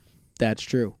forever. That's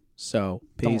true. So,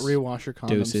 peace. Don't rewash your condoms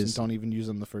Deuces. and don't even use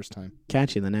them the first time.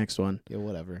 Catch you in the next one. Yeah,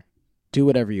 whatever. Do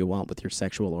whatever you want with your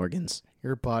sexual organs.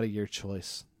 Your body, your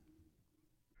choice.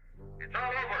 It's all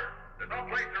over. There's no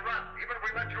place to run, even if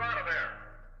we let you out of there.